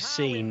actually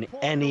seen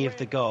any of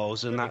the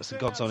goals, and that's the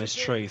God's honest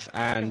truth.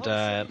 And,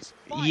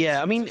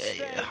 yeah, I mean,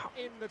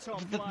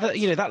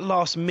 that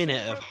last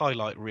minute of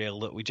highlight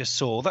reel that we just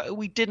saw, that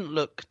we didn't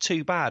look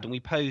too bad, and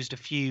we posed a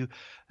few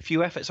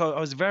efforts. I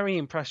was very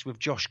impressed with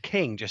Josh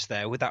King just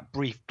there with that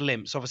brief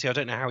glimpse. Obviously, I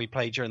don't know how he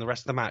played during the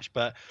rest of the match,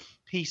 but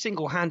he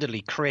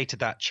single-handedly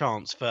created that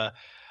chance for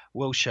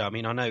Wilshere. I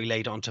mean, I know he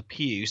laid it onto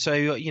Pugh.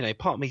 So,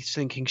 part of me is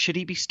thinking, should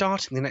he be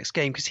starting the next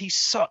game? Because he's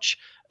such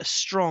a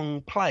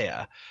strong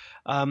player.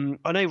 I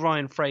know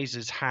Ryan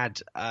Fraser's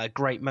had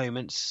great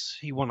moments.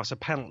 He won us a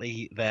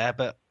penalty there,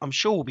 but I'm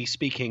sure we'll be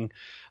speaking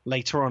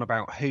later on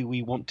about who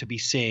we want to be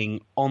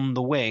seeing on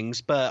the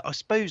wings. But I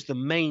suppose the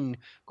main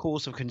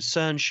cause of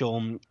concern,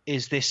 Sean,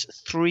 is this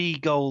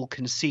 3-goal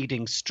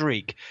conceding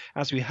streak.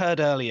 As we heard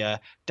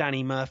earlier,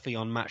 Danny Murphy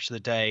on Match of the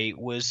Day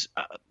was,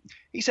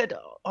 he said,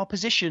 our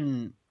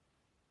position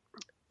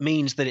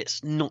means that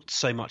it's not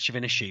so much of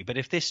an issue. But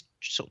if this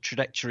sort of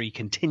trajectory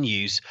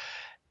continues,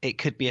 it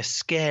could be a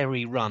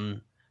scary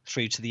run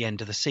through to the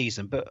end of the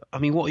season. But, I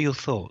mean, what are your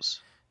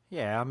thoughts?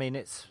 Yeah, I mean,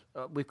 it's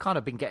we've kind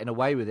of been getting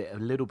away with it a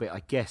little bit,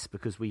 I guess,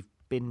 because we've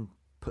been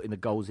putting the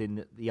goals in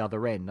at the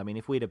other end. I mean,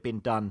 if we'd have been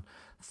done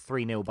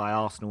 3-0 by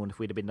Arsenal and if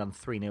we'd have been done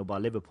 3-0 by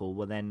Liverpool,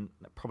 well, then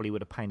that probably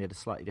would have painted a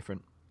slightly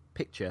different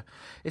picture.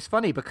 It's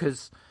funny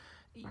because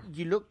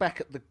you look back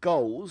at the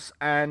goals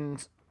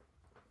and,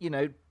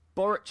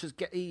 Boric has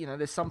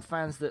there's some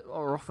fans that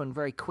are often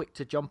very quick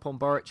to jump on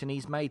Boric, and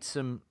he's made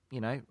some,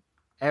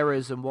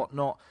 errors and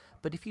whatnot.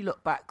 But if you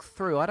look back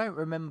through, I don't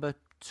remember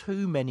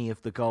too many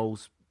of the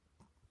goals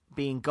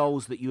being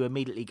goals that you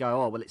immediately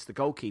go, oh, well, it's the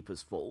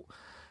goalkeeper's fault.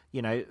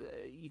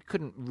 You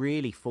couldn't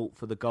really fault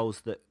for the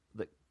goals that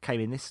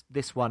came in.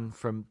 This one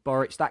from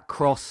Boric, that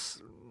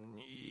cross,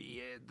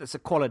 that's a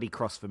quality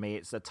cross for me.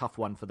 It's a tough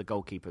one for the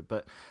goalkeeper,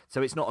 but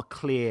so it's not a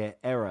clear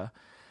error.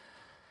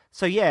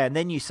 So, yeah, and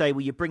then you say,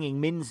 well, you're bringing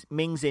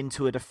Mings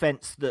into a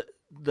defence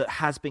that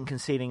has been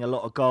conceding a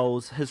lot of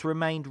goals, has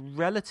remained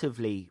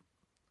relatively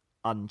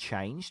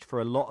unchanged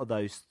for a lot of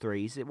those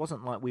 3s. It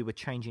wasn't like we were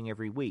changing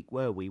every week,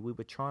 were we? We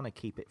were trying to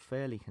keep it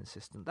fairly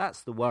consistent.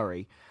 That's the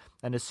worry.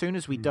 And as soon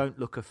as we don't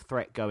look a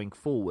threat going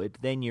forward,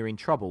 then you're in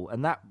trouble.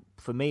 And that,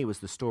 for me, was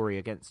the story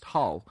against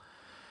Hull.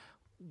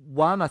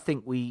 One, I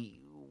think we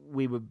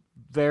were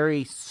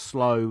very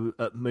slow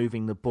at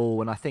moving the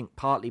ball, and I think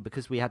partly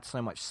because we had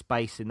so much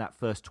space in that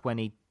first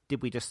 20,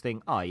 did we just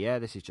think, oh yeah,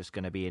 this is just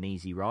going to be an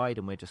easy ride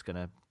and we're just going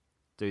to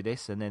do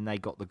this, and then they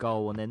got the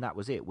goal and then that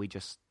was it. We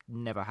just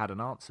never had an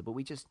answer, but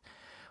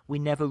we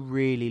never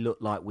really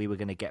looked like we were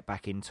going to get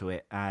back into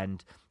it,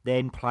 and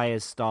then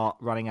players start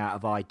running out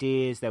of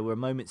ideas. There were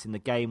moments in the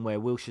game where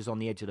Wilshire's on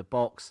the edge of the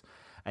box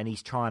and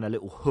he's trying a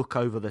little hook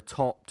over the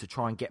top to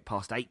try and get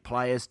past 8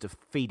 players to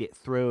feed it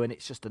through, and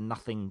it's just a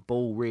nothing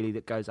ball really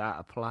that goes out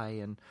of play.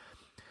 And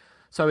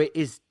so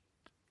it's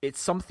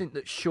something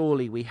that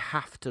surely we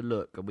have to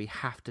look and we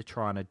have to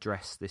try and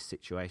address this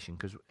situation,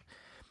 because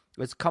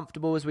as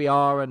comfortable as we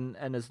are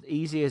and as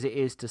easy as it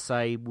is to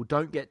say, well,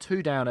 don't get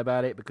too down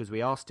about it because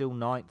we are still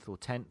 9th or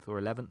 10th or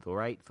 11th or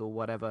 8th or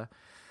whatever.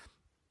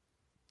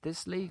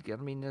 This league, I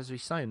mean, as we've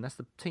shown, that's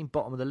the team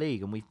bottom of the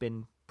league, and we've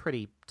been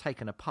pretty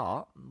taken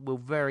apart. We'll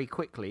very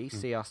quickly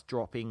see us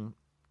dropping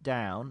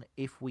down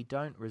if we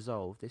don't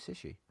resolve this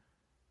issue.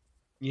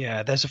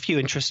 Yeah, there's a few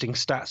interesting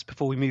stats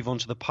before we move on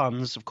to the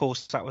puns. Of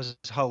course, that was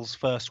Hull's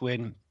first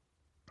win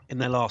in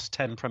their last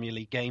 10 Premier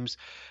League games.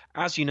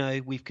 As you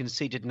know, we've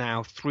conceded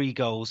now 3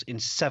 goals in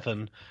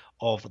 7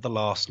 of the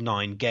last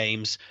 9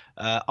 games.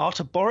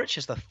 Artur Boruc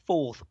is the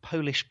 4th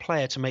Polish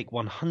player to make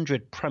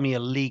 100 Premier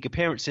League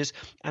appearances,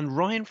 and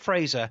Ryan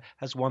Fraser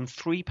has won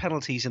 3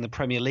 penalties in the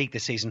Premier League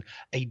this season,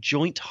 a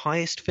joint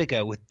highest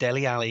figure with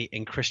Dele Alli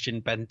and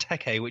Christian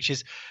Benteke, which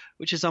is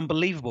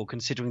unbelievable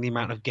considering the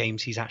amount of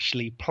games he's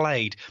actually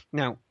played.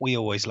 Now, we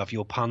always love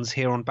your puns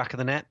here on Back of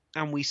the Net,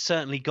 and we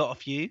certainly got a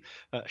few.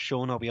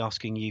 Sean, I'll be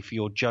asking you for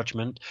your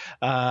judgment.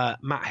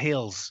 Matt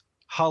Hills,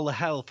 Hull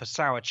hell for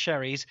sour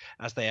cherries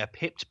as they are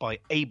pipped by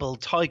able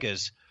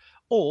Tigers.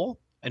 Or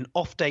an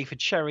off day for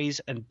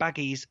cherries and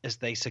baggies as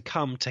they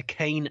succumb to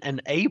Cain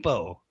and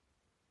Abel.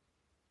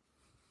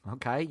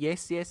 Okay,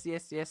 yes.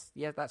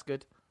 Yeah, that's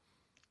good.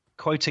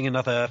 Quoting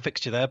another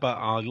fixture there, but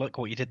I like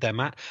what you did there,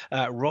 Matt.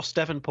 Ross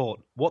Devonport,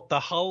 what the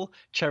Hull?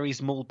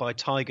 Cherries mauled by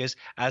Tigers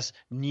as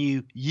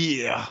New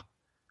Year.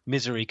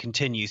 Misery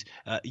continues.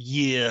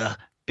 Year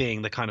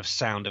being the kind of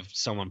sound of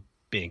someone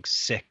being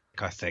sick,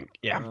 I think.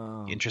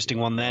 Yeah, interesting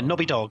one there.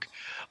 Nobby Dog.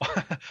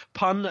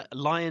 Pun,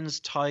 Lions,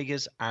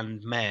 Tigers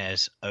and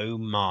Mares. Oh,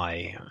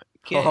 my.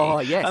 Okay. Oh,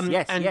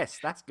 yes,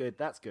 that's good.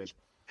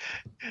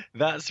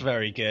 That's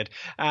very good.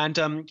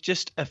 And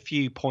just a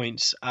few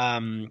points.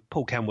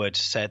 Paul Kenwood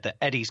said that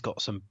Eddie's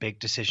got some big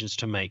decisions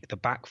to make. The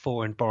back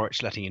four and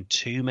Boruc letting in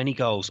too many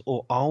goals,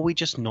 or are we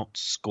just not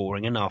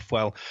scoring enough?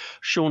 Well,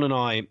 Sean and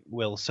I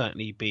will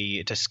certainly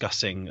be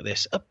discussing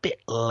this a bit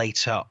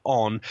later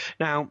on.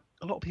 Now,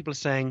 a lot of people are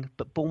saying,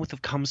 but Bournemouth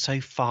have come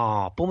so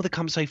far.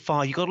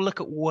 You've got to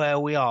look at where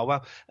we are.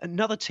 Well,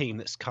 another team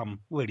that's come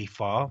really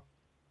far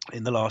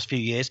in the last few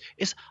years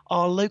is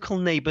our local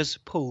neighbours,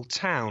 Poole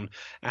Town.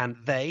 And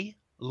they,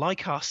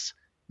 like us,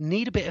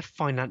 need a bit of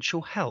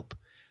financial help.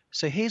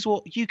 So here's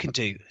what you can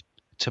do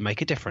to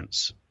make a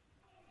difference.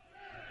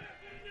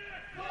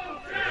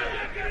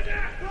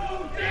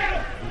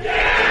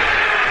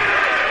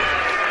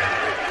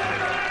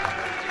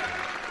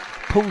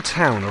 Poole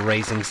Town are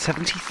raising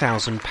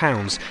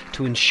 £70,000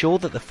 to ensure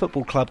that the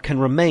football club can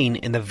remain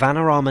in the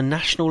Vanarama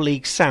National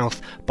League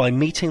South by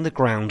meeting the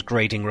ground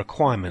grading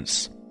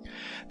requirements.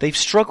 They've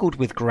struggled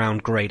with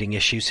ground grading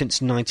issues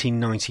since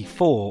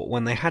 1994,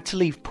 when they had to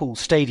leave Poole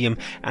Stadium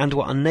and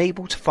were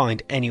unable to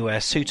find anywhere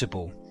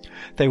suitable.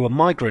 They were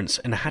migrants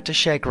and had to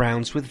share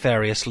grounds with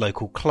various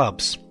local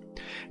clubs.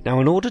 Now,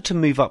 in order to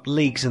move up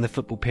leagues in the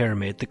football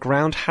pyramid, the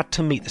ground had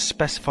to meet the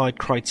specified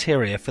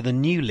criteria for the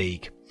new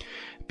league.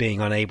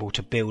 Being unable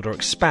to build or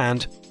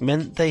expand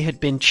meant they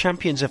had been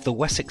champions of the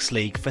Wessex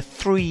League for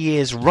 3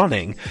 years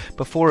running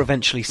before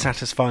eventually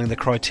satisfying the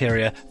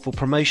criteria for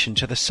promotion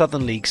to the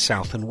Southern League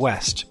South and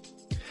West.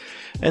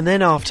 And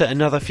then after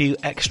another few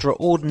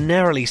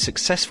extraordinarily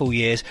successful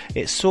years,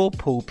 it saw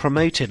Poole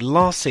promoted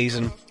last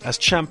season as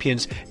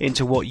champions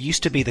into what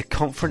used to be the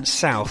Conference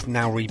South,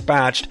 now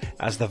rebadged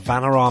as the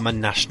Vanarama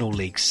National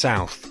League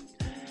South.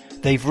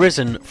 They've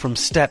risen from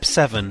Step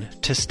 7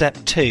 to Step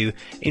 2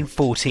 in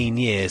 14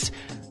 years.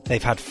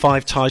 They've had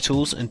 5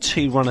 titles and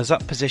 2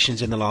 runners-up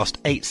positions in the last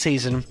 8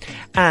 seasons,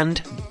 and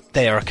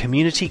they are a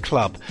community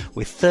club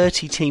with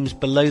 30 teams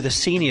below the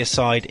senior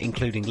side,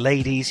 including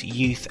ladies,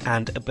 youth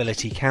and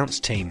ability counts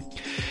team.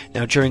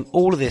 Now, during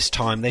all of this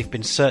time, they've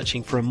been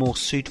searching for a more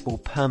suitable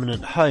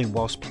permanent home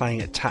whilst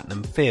playing at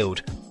Tattenham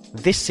Field.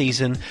 This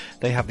season,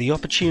 they have the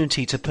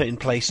opportunity to put in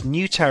place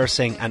new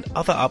terracing and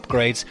other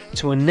upgrades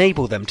to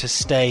enable them to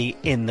stay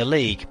in the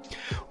league.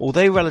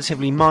 Although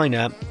relatively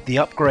minor, the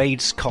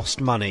upgrades cost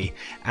money,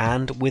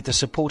 and with the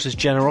supporters'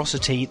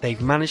 generosity,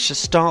 they've managed to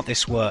start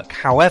this work.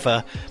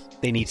 However,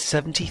 they need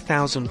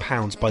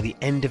 £70,000 by the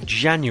end of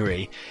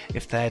January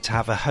if they're to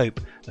have a hope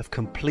of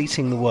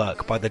completing the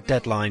work by the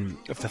deadline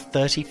of the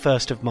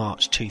 31st of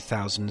March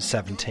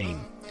 2017.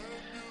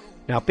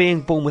 Now, being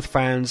Bournemouth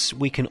fans,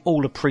 we can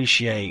all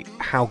appreciate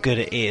how good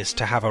it is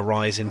to have a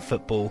rise in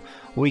football.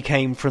 We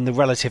came from the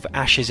relative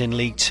ashes in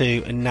League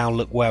Two and now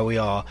look where we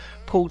are.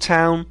 Poole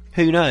Town,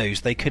 who knows,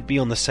 they could be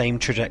on the same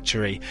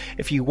trajectory.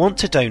 If you want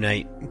to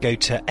donate, go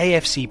to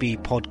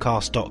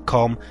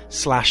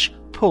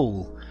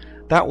afcbpodcast.com/pool.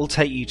 That will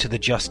take you to the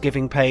Just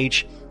Giving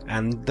page,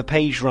 and the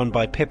page run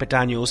by Pippa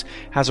Daniels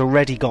has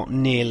already got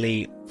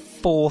nearly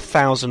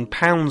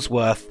 £4,000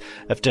 worth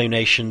of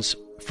donations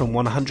from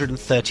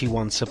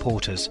 131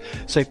 supporters.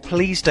 So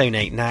please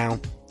donate now.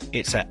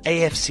 It's at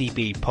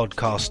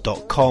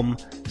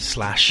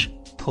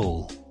afcbpodcast.com/pool.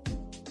 Pool.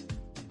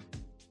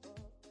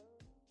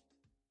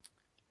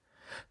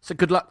 So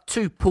good luck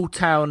to Poole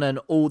Town and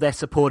all their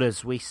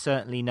supporters. We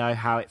certainly know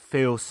how it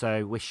feels,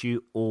 so wish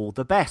you all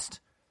the best.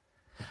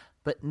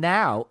 But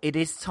now it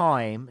is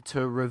time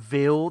to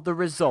reveal the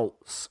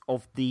results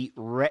of the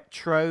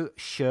Retro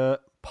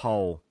Shirt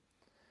Poll.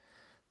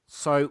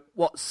 So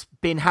what's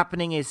been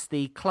happening is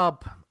the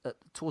club,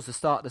 towards the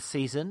start of the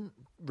season,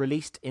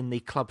 released in the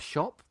club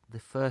shop the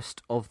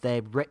first of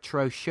their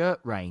retro shirt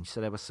range. So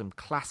there were some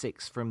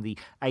classics from the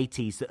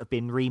 80s that have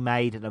been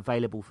remade and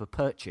available for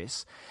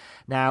purchase.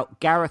 Now,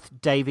 Gareth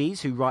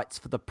Davies, who writes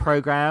for the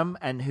programme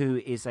and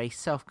who is a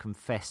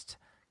self-confessed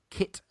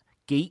kit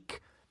geek,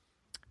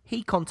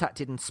 he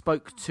contacted and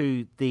spoke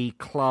to the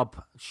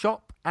club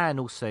shop and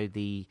also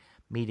the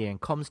media and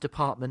comms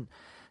department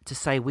to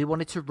say we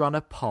wanted to run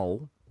a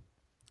poll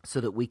so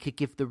that we could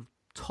give the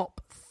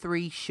top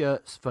 3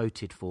 shirts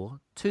voted for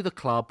to the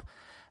club,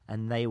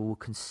 and they will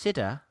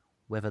consider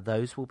whether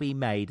those will be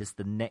made as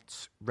the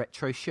next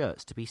retro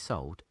shirts to be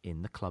sold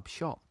in the club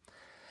shop.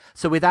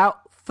 So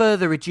without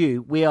further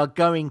ado, we are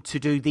going to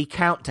do the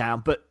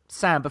countdown. But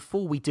Sam,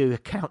 before we do a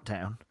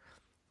countdown,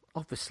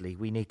 obviously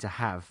we need to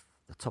have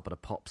the Top of the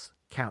Pops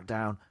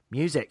countdown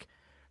music.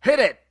 Hit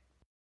it!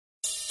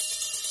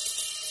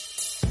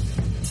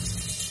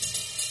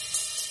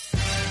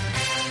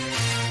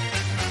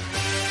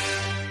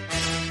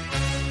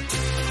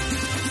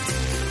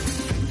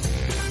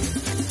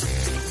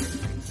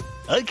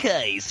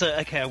 Okay,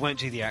 I won't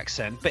do the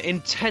accent, but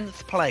in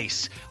 10th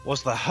place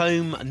was the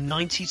home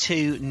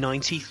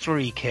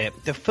 92-93 kit.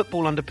 The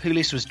football under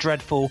Pulis was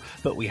dreadful,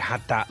 but we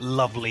had that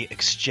lovely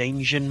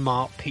Exchange and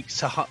Mart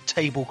Pizza Hut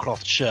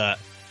tablecloth shirt.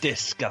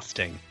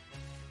 Disgusting.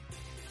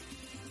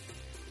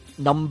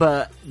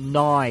 Number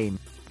 9.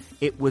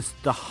 It was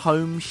the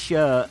home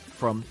shirt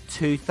from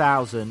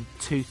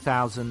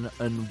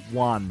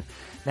 2000-2001.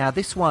 Now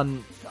this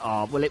one,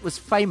 it was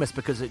famous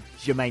because of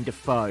Jermaine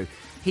Defoe.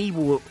 He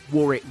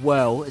wore it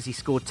well as he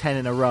scored 10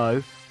 in a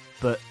row,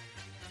 but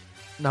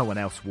no one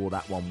else wore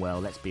that one well,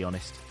 let's be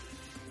honest.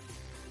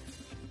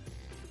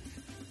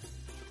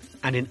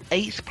 And in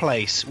 8th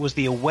place was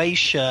the away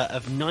shirt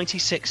of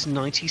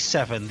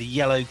 96-97, the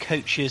yellow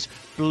coaches,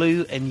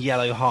 blue and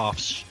yellow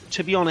halves.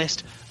 To be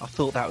honest, I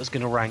thought that was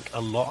going to rank a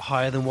lot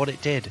higher than what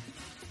it did.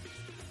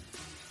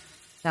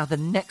 Now the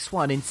next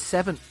one in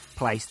 7th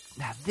place,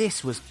 now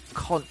this was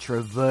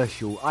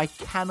controversial. I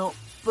cannot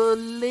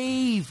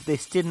believe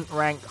this didn't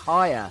rank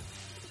higher.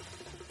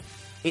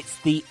 It's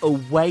the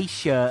away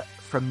shirt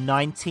from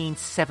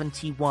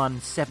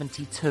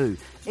 1971-72.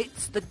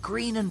 It's the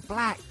green and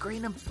black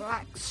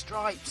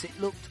stripes. It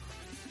looked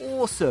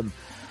awesome,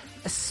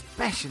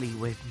 especially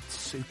when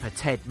Super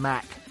Ted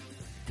Mack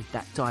did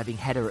that diving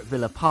header at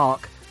Villa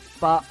Park,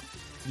 but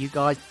you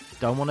guys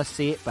don't want to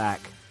see it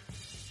back.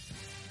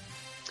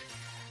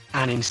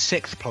 And in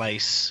 6th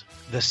place,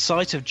 the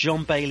sight of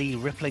John Bailey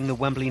rippling the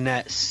Wembley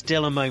net,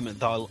 still a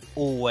moment that I'll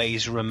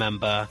always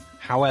remember.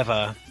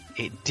 However,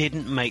 it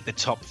didn't make the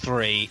top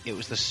 3. It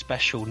was the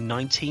special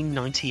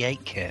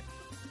 1998 kit.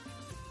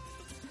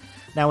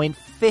 Now in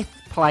 5th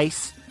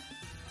place,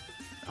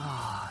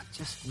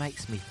 just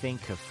makes me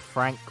think of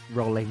Frank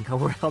Rolling.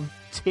 I'm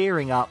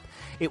tearing up.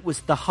 It was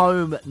the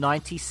home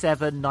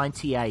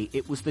 97-98.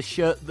 It was the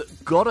shirt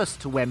that got us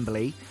to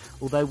Wembley,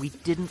 although we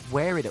didn't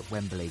wear it at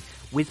Wembley,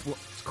 with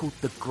what's called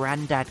the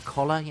Grandad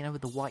collar,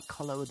 with the white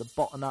collar with the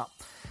button up.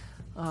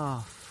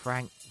 Oh,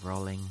 Frank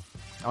Rolling.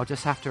 I'll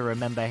just have to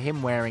remember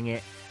him wearing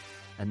it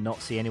and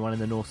not see anyone in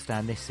the North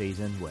Stand this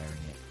season wearing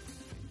it.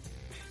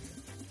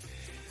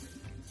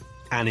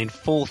 And in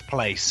 4th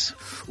place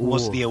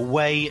was the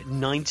away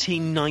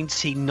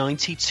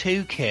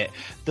 1990-92 kit.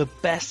 The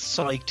best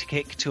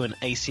sidekick to an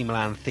AC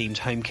Milan themed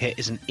home kit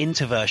is an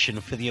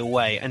interversion for the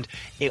away, and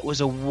it was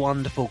a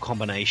wonderful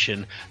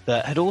combination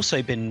that had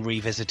also been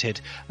revisited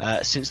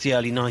since the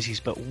early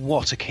 90s, but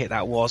what a kit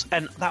that was.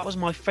 And that was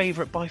my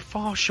favourite by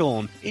far,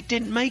 Sean. It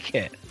didn't make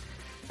it.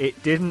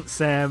 It didn't,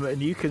 Sam,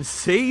 and you can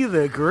see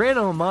the grin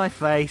on my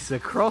face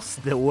across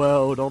the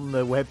world on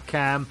the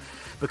webcam,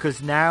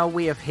 because now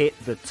we have hit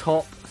the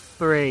top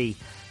 3.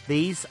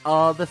 These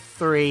are the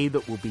 3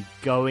 that will be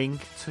going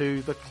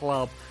to the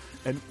club.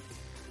 And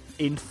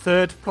in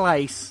 3rd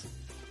place,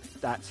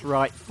 that's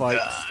right,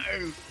 folks,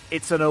 no.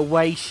 It's an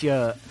away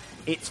shirt.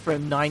 It's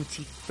from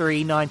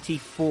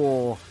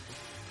 93-94.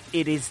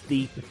 It is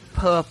the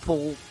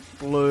purple,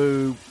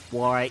 blue,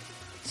 white,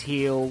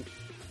 teal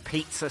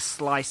pizza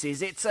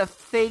slices. It's a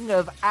thing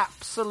of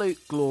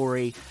absolute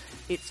glory.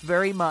 It's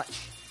very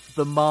much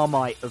the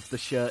Marmite of the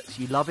shirts.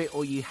 You love it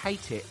or you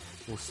hate it,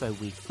 or so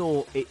we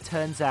thought. It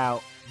turns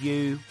out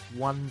you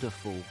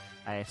wonderful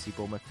AFC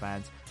Bournemouth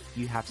fans,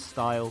 you have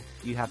style,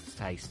 you have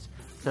taste.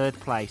 3rd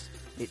place,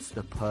 it's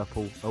the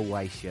purple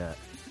away shirt.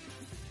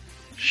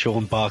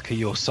 Sean Barker,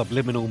 your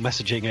subliminal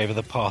messaging over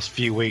the past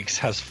few weeks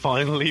has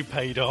finally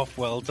paid off.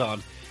 Well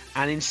done.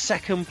 And in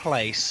 2nd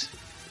place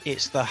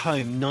It's the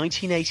home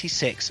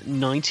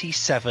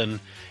 1986-97.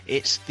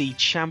 It's the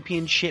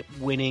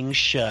championship-winning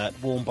shirt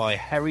worn by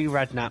Harry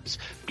Redknapp's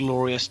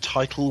glorious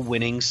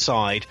title-winning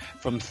side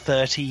from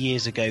 30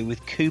 years ago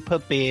with Cooper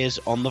Beers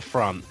on the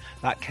front.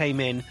 That came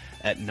in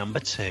at number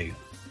 2.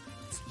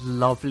 It's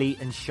lovely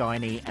and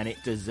shiny, and it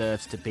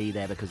deserves to be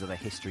there because of the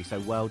history, so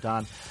well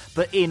done.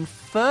 But in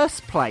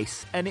first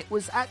place, and it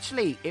was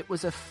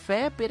a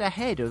fair bit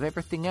ahead of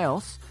everything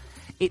else,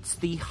 it's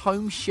the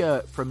home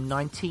shirt from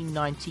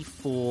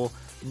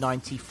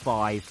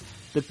 1994-95,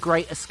 the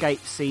Great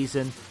Escape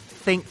season.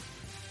 Think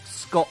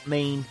Scott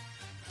Mean,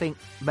 think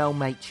Mel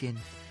Machin,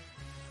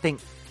 think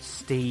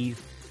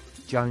Steve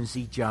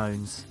Jonesy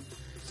Jones.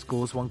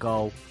 Scores 1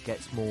 goal,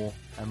 gets more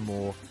and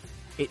more.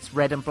 It's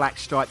red and black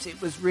stripes.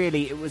 It was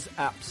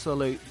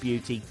absolute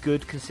beauty.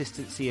 Good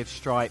consistency of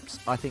stripes.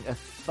 I think a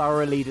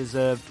thoroughly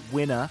deserved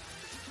winner.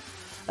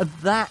 And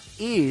that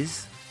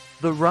is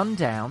the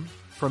rundown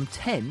from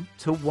 10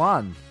 to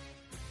 1.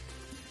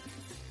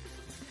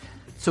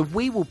 So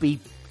we will be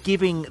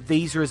giving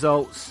these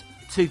results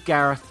to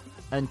Gareth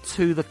and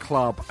to the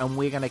club, and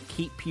we're going to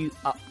keep you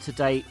up to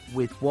date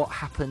with what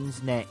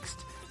happens next.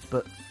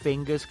 But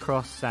fingers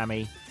crossed,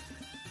 Sammy,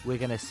 we're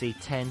going to see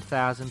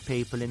 10,000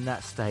 people in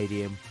that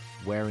stadium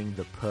wearing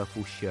the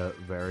purple shirt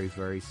very,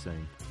 very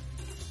soon.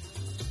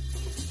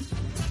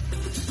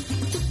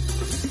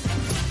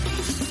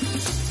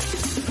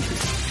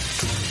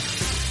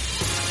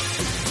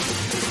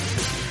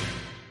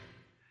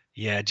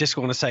 Yeah, just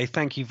want to say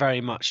thank you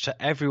very much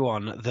to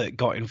everyone that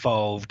got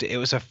involved. It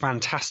was a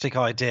fantastic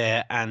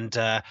idea, and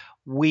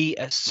we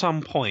at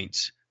some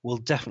point will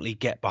definitely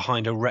get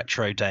behind a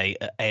retro day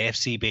at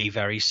AFCB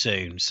very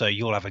soon. So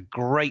you'll have a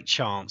great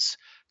chance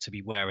to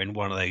be wearing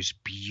one of those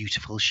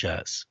beautiful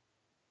shirts.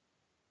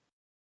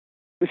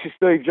 This is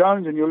Steve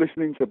Jones, and you're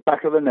listening to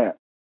Back of the Net.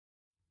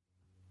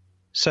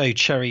 So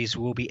Cherries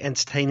will be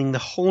entertaining the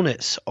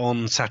Hornets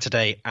on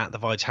Saturday at the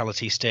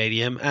Vitality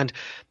Stadium, and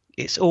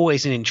it's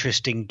always an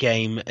interesting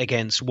game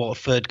against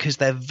Watford because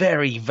they're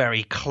very,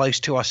 very close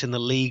to us in the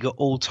league at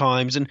all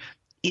times, and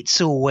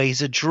it's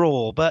always a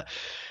draw. But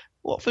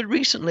Watford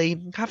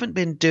recently haven't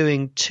been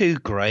doing too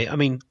great. I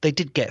mean, they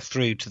did get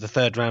through to the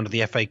third round of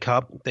the FA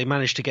Cup. They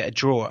managed to get a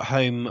draw at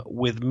home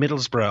with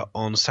Middlesbrough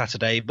on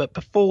Saturday. But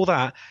before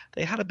that,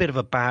 they had a bit of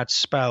a bad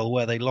spell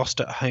where they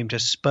lost at home to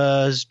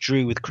Spurs,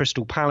 drew with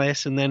Crystal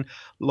Palace, and then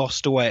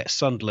lost away at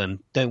Sunderland.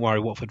 Don't worry,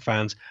 Watford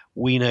fans.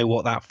 We know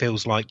what that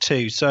feels like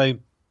too. So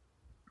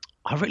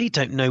I really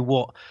don't know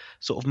what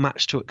sort of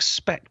match to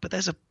expect. But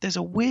there's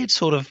a weird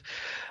sort of,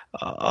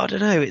 I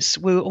don't know,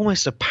 we're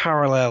almost a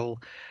parallel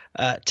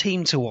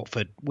team to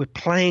Watford. We're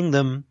playing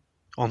them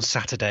on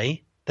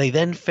Saturday. They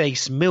then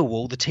face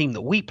Millwall, the team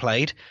that we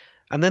played,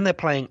 and then they're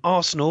playing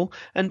Arsenal.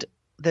 And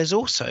there's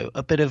also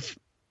a bit of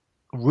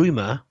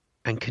rumour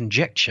and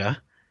conjecture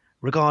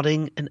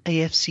regarding an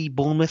AFC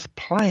Bournemouth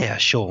player,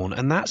 Sean,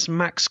 and that's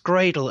Max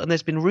Gradle. And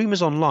there's been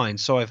rumours online,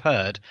 so I've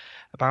heard,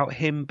 about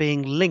him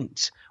being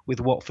linked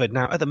with Watford.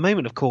 Now, at the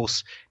moment, of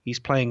course, he's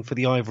playing for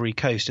the Ivory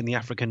Coast in the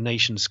African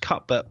Nations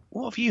Cup, but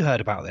what have you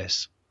heard about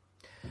this?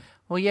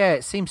 Well, yeah,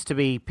 it seems to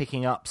be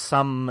picking up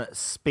some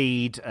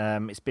speed.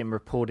 It's been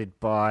reported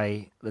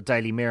by the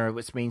Daily Mirror,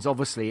 which means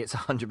obviously it's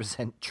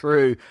 100%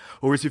 true.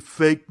 Or is it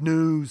fake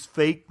news?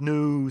 Fake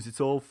news. It's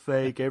all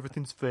fake.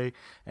 Everything's fake.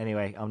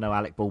 Anyway, I'm no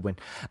Alec Baldwin.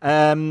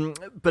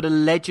 But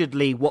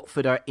allegedly,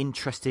 Watford are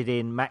interested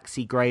in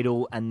Maxi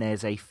Gradle, and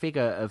there's a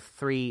figure of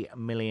 £3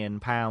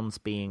 million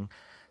being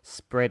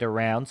spread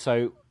around.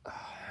 So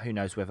who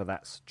knows whether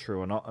that's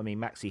true or not. I mean,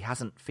 Maxi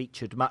hasn't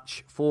featured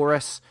much for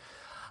us.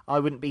 I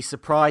wouldn't be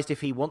surprised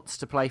if he wants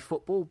to play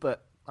football,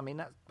 but I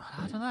mean, I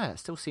don't know. It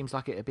still seems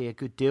like it would be a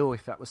good deal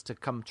if that was to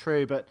come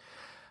true. But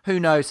who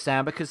knows,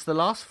 Sam? Because the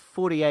last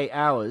 48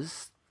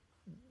 hours,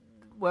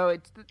 well,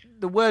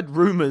 the word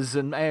rumours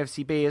and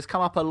AFCB has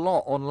come up a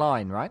lot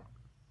online, right?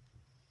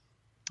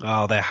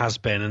 Oh, there has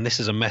been, and this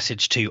is a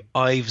message to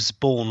Ives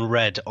Born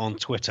Red on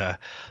Twitter.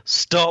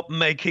 Stop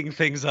making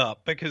things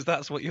up, because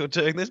that's what you're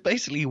doing. There's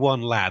basically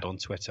one lad on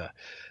Twitter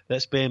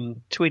that's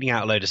been tweeting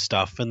out a load of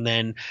stuff, and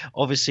then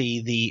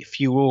obviously the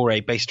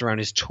furore based around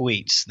his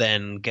tweets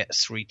then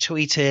gets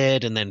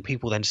retweeted, and then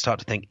people then start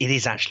to think it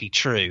is actually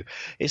true.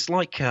 It's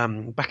like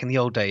back in the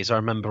old days, I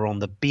remember on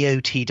the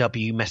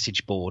BOTW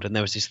message board, and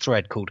there was this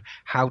thread called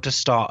How to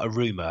Start a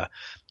Rumour,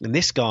 and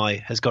this guy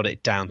has got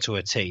it down to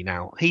a T.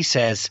 Now, he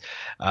says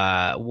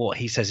what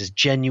he says is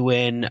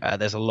genuine.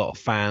 There's a lot of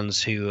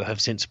fans who have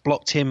since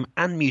blocked him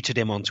and muted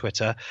him on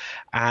Twitter,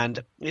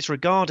 and it's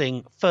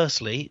regarding,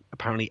 firstly,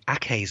 apparently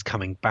Ake's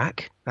coming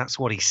back. That's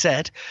what he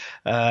said.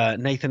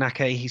 Nathan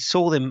Ake, he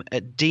saw them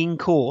at Dean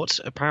Court,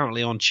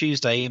 apparently on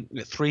Tuesday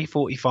at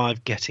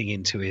 3:45, getting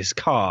into his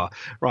car.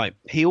 Right.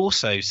 He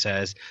also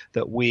says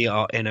that we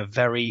are in a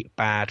very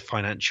bad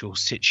financial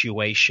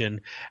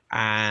situation,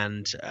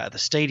 and the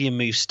Stadium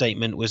Move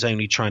statement was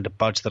only trying to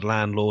budge the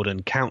landlord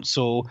and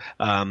council.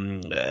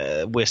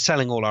 We're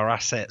selling all our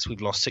assets.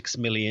 We've lost £60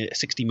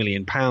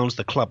 million.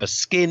 The club is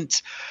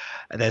skint.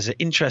 There's an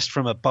interest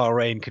from a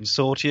Bahrain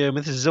consortium.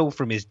 This is all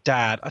from his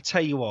dad. I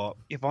tell you what,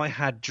 if I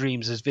had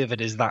dreams as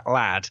vivid as that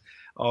lad,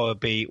 I would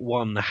be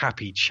one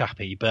happy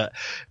chappy. But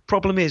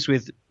problem is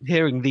with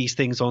hearing these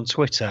things on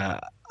Twitter,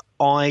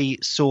 I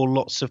saw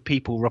lots of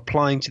people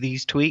replying to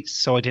these tweets,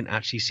 so I didn't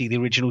actually see the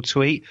original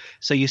tweet.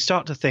 So you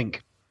start to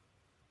think,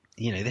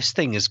 this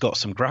thing has got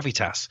some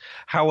gravitas.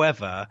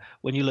 However,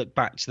 when you look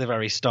back to the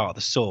very start,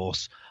 the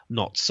source,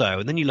 not so.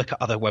 And then you look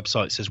at other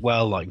websites as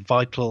well, like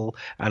Vital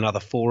and other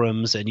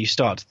forums, and you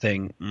start to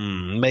think,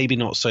 maybe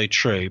not so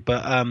true.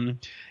 But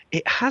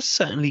it has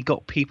certainly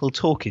got people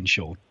talking,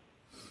 Sean.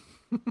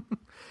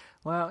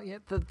 Well, yeah,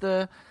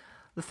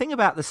 the thing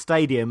about the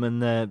stadium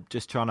and the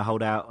just trying to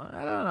hold out,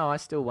 I don't know. I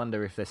still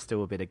wonder if there's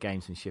still a bit of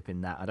gamesmanship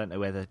in that. I don't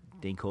know whether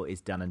Dean Court is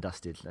done and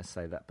dusted. Let's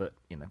say that, but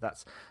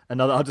that's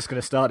another. I'm just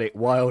going to start it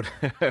wild,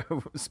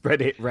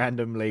 spread it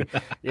randomly.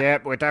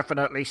 Yep, we're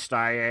definitely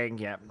staying.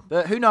 Yeah,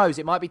 but who knows?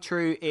 It might be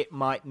true. It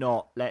might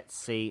not. Let's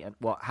see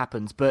what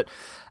happens. But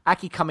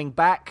Aki coming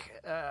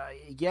back,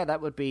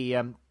 that would be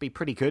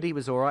pretty good. He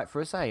was all right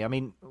for us, eh? I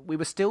mean, we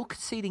were still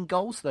conceding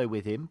goals though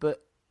with him,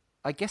 but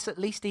I guess at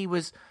least he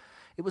was.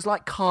 It was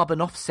like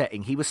carbon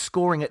offsetting. He was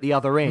scoring at the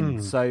other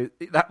end, so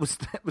that was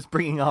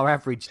bringing our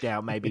average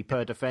down maybe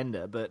per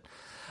defender. But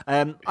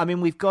I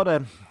mean, we've got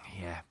to,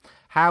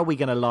 how are we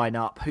going to line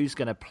up? Who's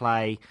going to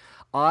play?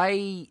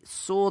 I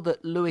saw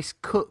that Lewis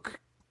Cook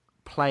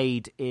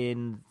played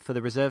for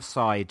the reserve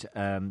side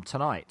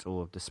tonight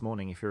or this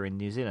morning if you're in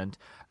New Zealand.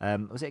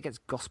 Was it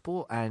against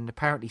Gosport? And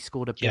apparently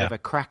scored a bit of a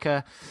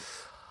cracker.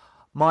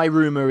 My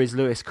rumour is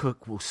Lewis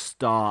Cook will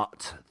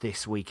start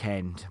this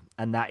weekend,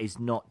 and that is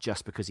not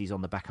just because he's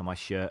on the back of my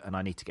shirt and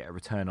I need to get a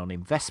return on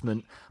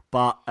investment,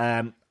 but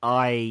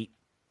I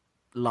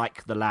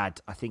like the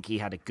lad. I think he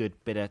had a good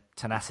bit of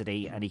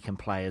tenacity and he can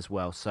play as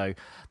well. So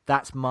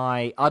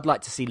I'd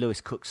like to see Lewis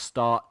Cook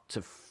start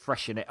to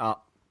freshen it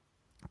up.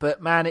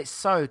 But man, it's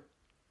so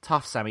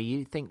tough, Sammy.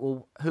 You think,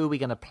 well, who are we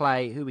going to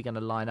play? Who are we going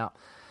to line up?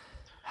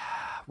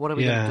 What are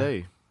we going to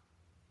do?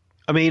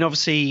 I mean,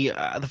 obviously,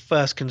 the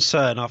first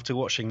concern after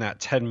watching that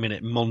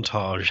 10-minute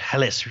montage,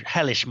 hellish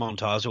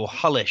montage, or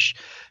hullish,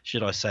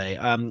 should I say,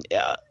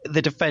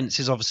 the defence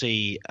is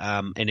obviously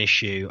an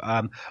issue.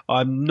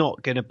 I'm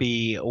not going to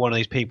be one of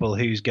those people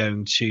who's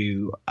going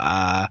to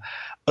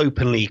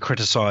openly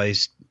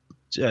criticise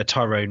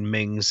Tyrone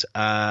Mings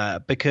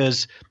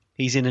because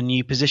he's in a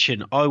new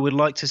position. I would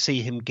like to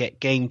see him get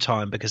game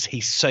time because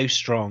he's so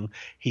strong,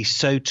 he's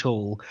so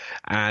tall,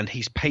 and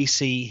he's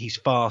pacey, he's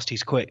fast,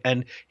 he's quick,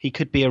 and he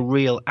could be a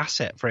real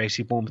asset for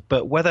AC Bournemouth.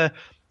 But whether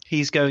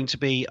he's going to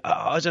be,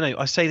 I don't know,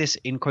 I say this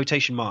in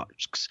quotation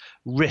marks,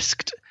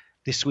 risked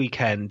this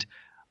weekend,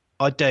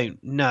 I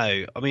don't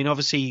know. I mean,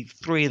 obviously,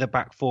 3 of the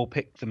back 4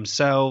 picked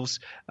themselves,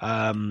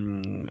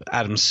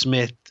 Adam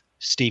Smith,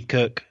 Steve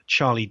Cook,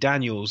 Charlie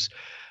Daniels.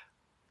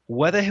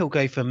 Whether he'll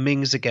go for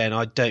Mings again,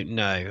 I don't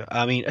know.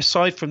 I mean,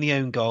 aside from the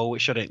own goal,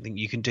 which I don't think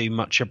you can do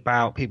much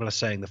about, people are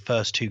saying the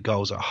first 2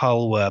 goals at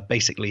Hull were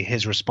basically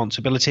his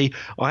responsibility.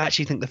 I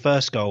actually think the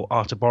first goal,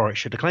 Artur Boruc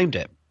should have claimed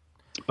it.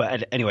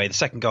 But anyway, the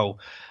second goal,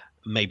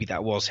 maybe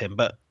that was him.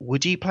 But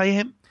would you play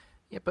him?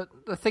 Yeah, but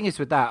the thing is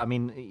with that, I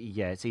mean,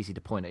 it's easy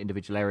to point at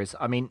individual errors.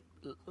 I mean,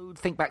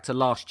 think back to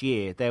last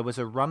year. There was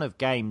a run of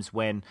games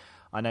when,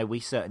 I know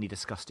we certainly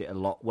discussed it a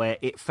lot, where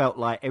it felt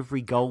like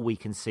every goal we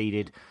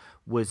conceded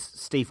was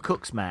Steve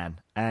Cook's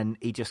man, and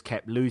he just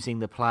kept losing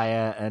the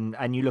player.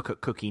 And you look at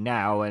Cookie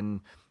now,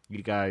 and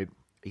you go,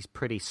 he's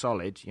pretty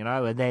solid,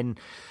 And then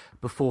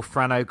before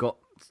Frano got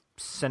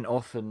sent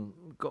off and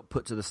got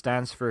put to the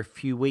stands for a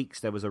few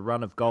weeks, there was a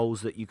run of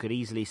goals that you could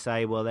easily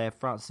say, well, they're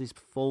Francis'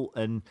 fault,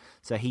 and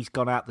so he's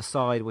gone out the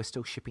side. We're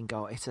still shipping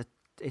goal.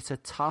 It's a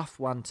tough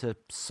one to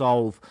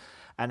solve.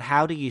 And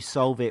how do you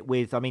solve it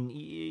with? I mean,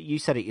 you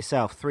said it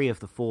yourself. 3 of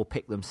the 4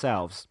 pick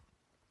themselves.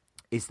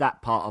 Is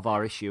that part of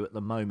our issue at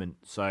the moment?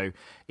 So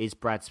is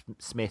Brad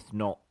Smith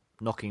not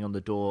knocking on the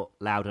door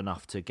loud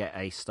enough to get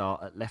a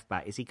start at left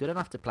back? Is he good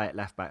enough to play at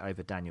left back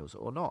over Daniels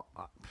or not?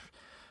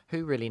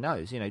 Who really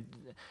knows?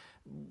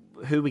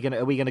 Who are we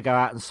going to go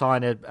out and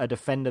sign a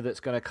defender that's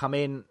going to come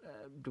in?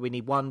 Do we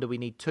need 1? Do we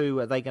need 2?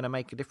 Are they going to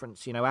make a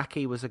difference?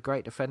 Aki was a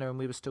great defender and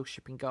we were still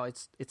shipping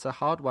guys. It's a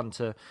hard one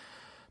to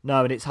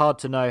know, and it's hard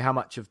to know how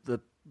much of the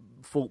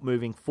fault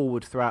moving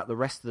forward throughout the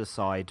rest of the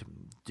side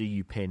do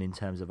you pin in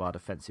terms of our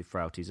defensive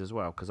frailties as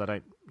well, because I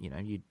don't,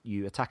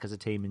 you attack as a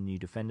team and you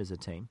defend as a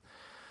team.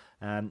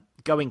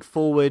 Going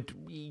forward,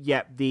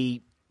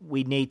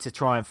 we need to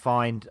try and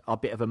find a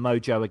bit of a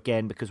mojo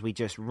again, because we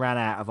just ran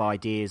out of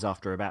ideas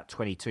after about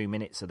 22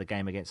 minutes of the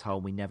game against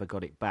Hull. We never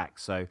got it back,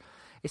 so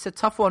it's a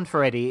tough one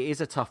for Eddie. It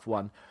is a tough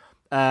one.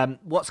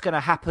 What's going to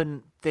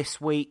happen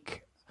this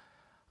week?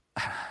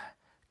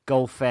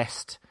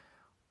 Goalfest.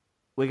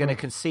 We're going to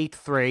concede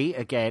 3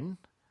 again,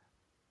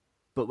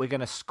 but we're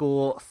going to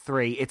score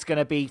 3. It's going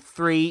to be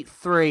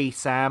 3-3,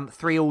 Sam.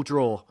 3-3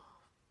 draw.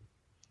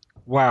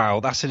 Wow,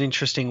 that's an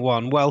interesting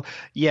one. Well,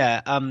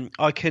 yeah,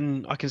 I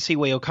can see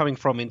where you're coming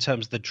from in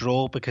terms of the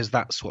draw, because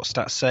that's what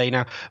stats say.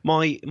 Now,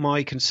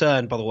 my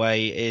concern, by the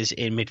way, is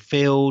in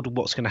midfield.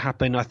 What's going to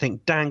happen? I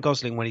think Dan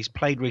Gosling, when he's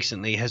played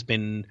recently, has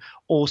been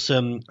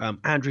awesome.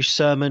 Andrew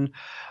Sermon,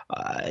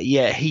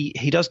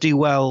 he does do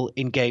well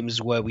in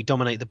games where we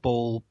dominate the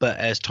ball, but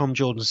as Tom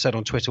Jordan said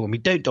on Twitter, when we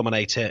don't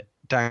dominate it,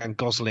 Dan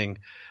Gosling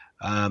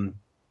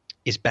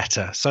is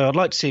better. So I'd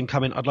like to see him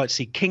come in. I'd like to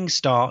see King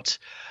start.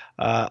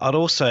 I'd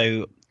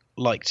also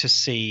like to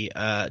see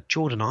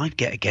Jordan Ibe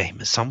get a game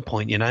at some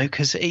point,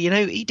 because,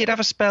 he did have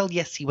a spell.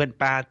 Yes, he went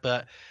bad,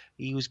 but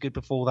he was good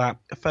before that.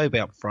 Afobe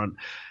up front.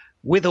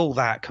 With all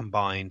that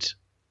combined,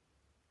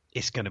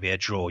 it's going to be a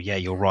draw. Yeah,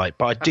 you're right.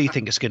 But I do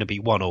think it's going to be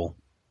 1-1.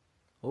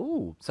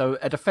 Oh, so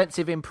a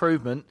defensive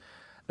improvement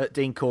at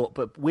Dean Court,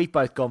 but we've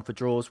both gone for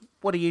draws.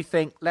 What do you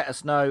think? Let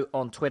us know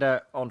on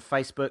Twitter, on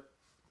Facebook,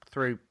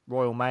 through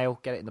Royal Mail.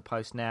 Get it in the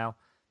post now.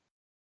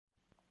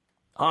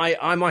 Hi,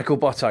 I'm Michael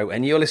Botto,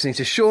 and you're listening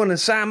to Sean and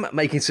Sam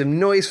making some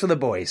noise for the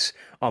boys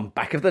on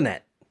Back of the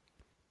Net.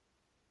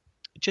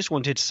 Just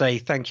wanted to say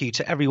thank you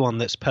to everyone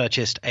that's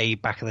purchased a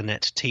Back of the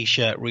Net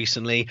t-shirt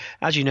recently.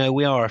 As you know,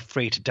 we are a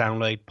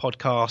free-to-download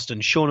podcast,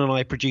 and Sean and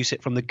I produce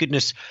it from the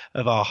goodness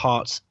of our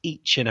hearts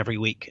each and every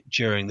week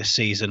during the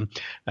season.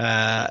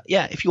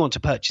 If you want to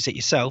purchase it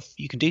yourself,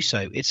 you can do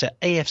so. It's at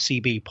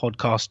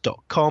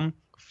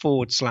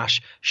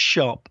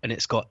afcbpodcast.com/shop, and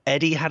it's got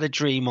Eddie Had a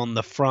Dream on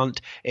the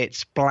front.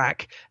 It's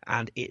black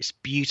and it's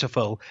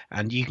beautiful,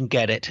 and you can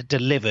get it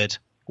delivered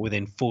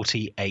within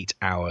 48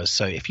 hours.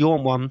 So if you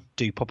want one,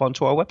 do pop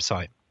onto our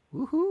website.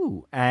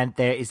 Woohoo! And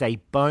there is a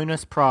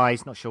bonus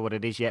prize, not sure what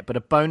it is yet, but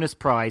a bonus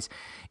prize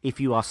if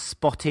you are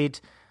spotted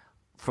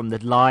from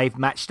the live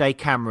matchday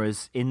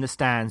cameras in the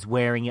stands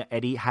wearing your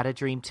Eddie Had a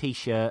Dream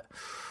t-shirt.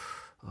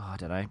 I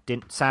don't know.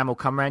 Sam will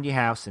come around your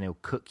house and he'll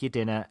cook your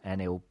dinner and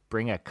he'll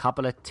bring a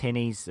couple of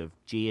tinnies of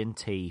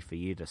G&T for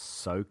you to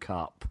soak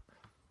up.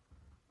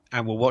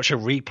 And we'll watch a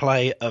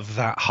replay of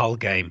that Hull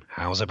game.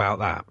 How's about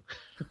that?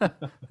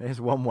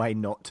 There's one way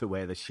not to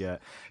wear the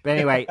shirt. But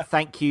anyway,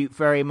 thank you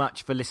very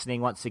much for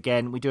listening once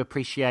again. We do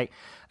appreciate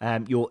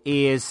your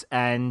ears.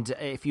 And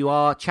if you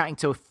are chatting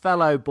to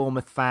fellow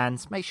Bournemouth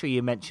fans, make sure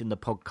you mention the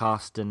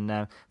podcast. And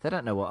if they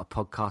don't know what a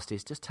podcast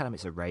is, just tell them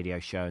it's a radio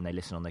show and they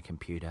listen on their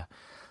computer.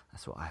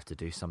 That's what I have to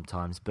do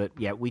sometimes. But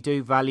yeah, we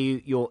do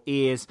value your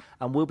ears,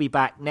 and we'll be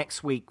back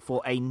next week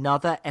for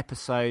another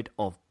episode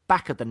of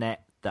Back of the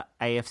Net, the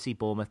AFC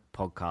Bournemouth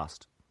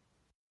podcast.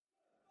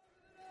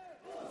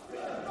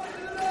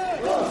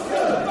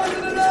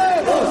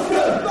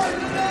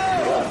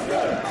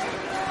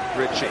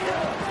 Ritchie.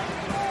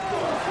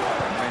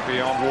 Maybe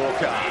on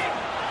Walker.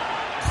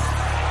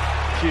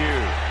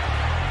 Pugh.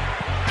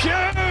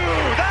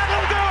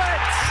 That'll do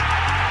it!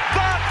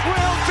 That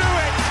will do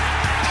it!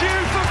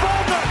 Pugh for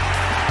Bournemouth!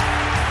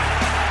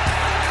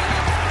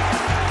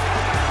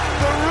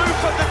 The roof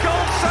of the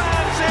Gold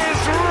Sands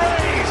is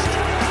raised!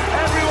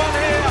 Everyone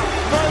here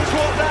knows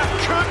what that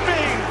could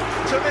mean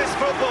to this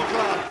football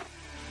club.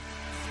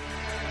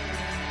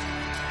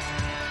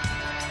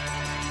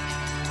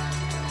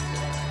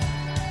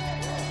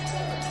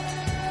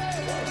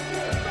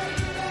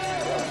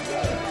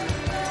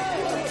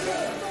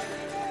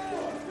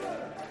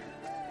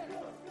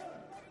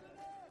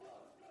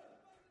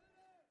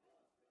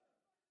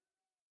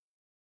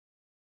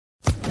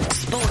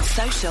 Sports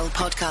Social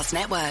Podcast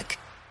Network.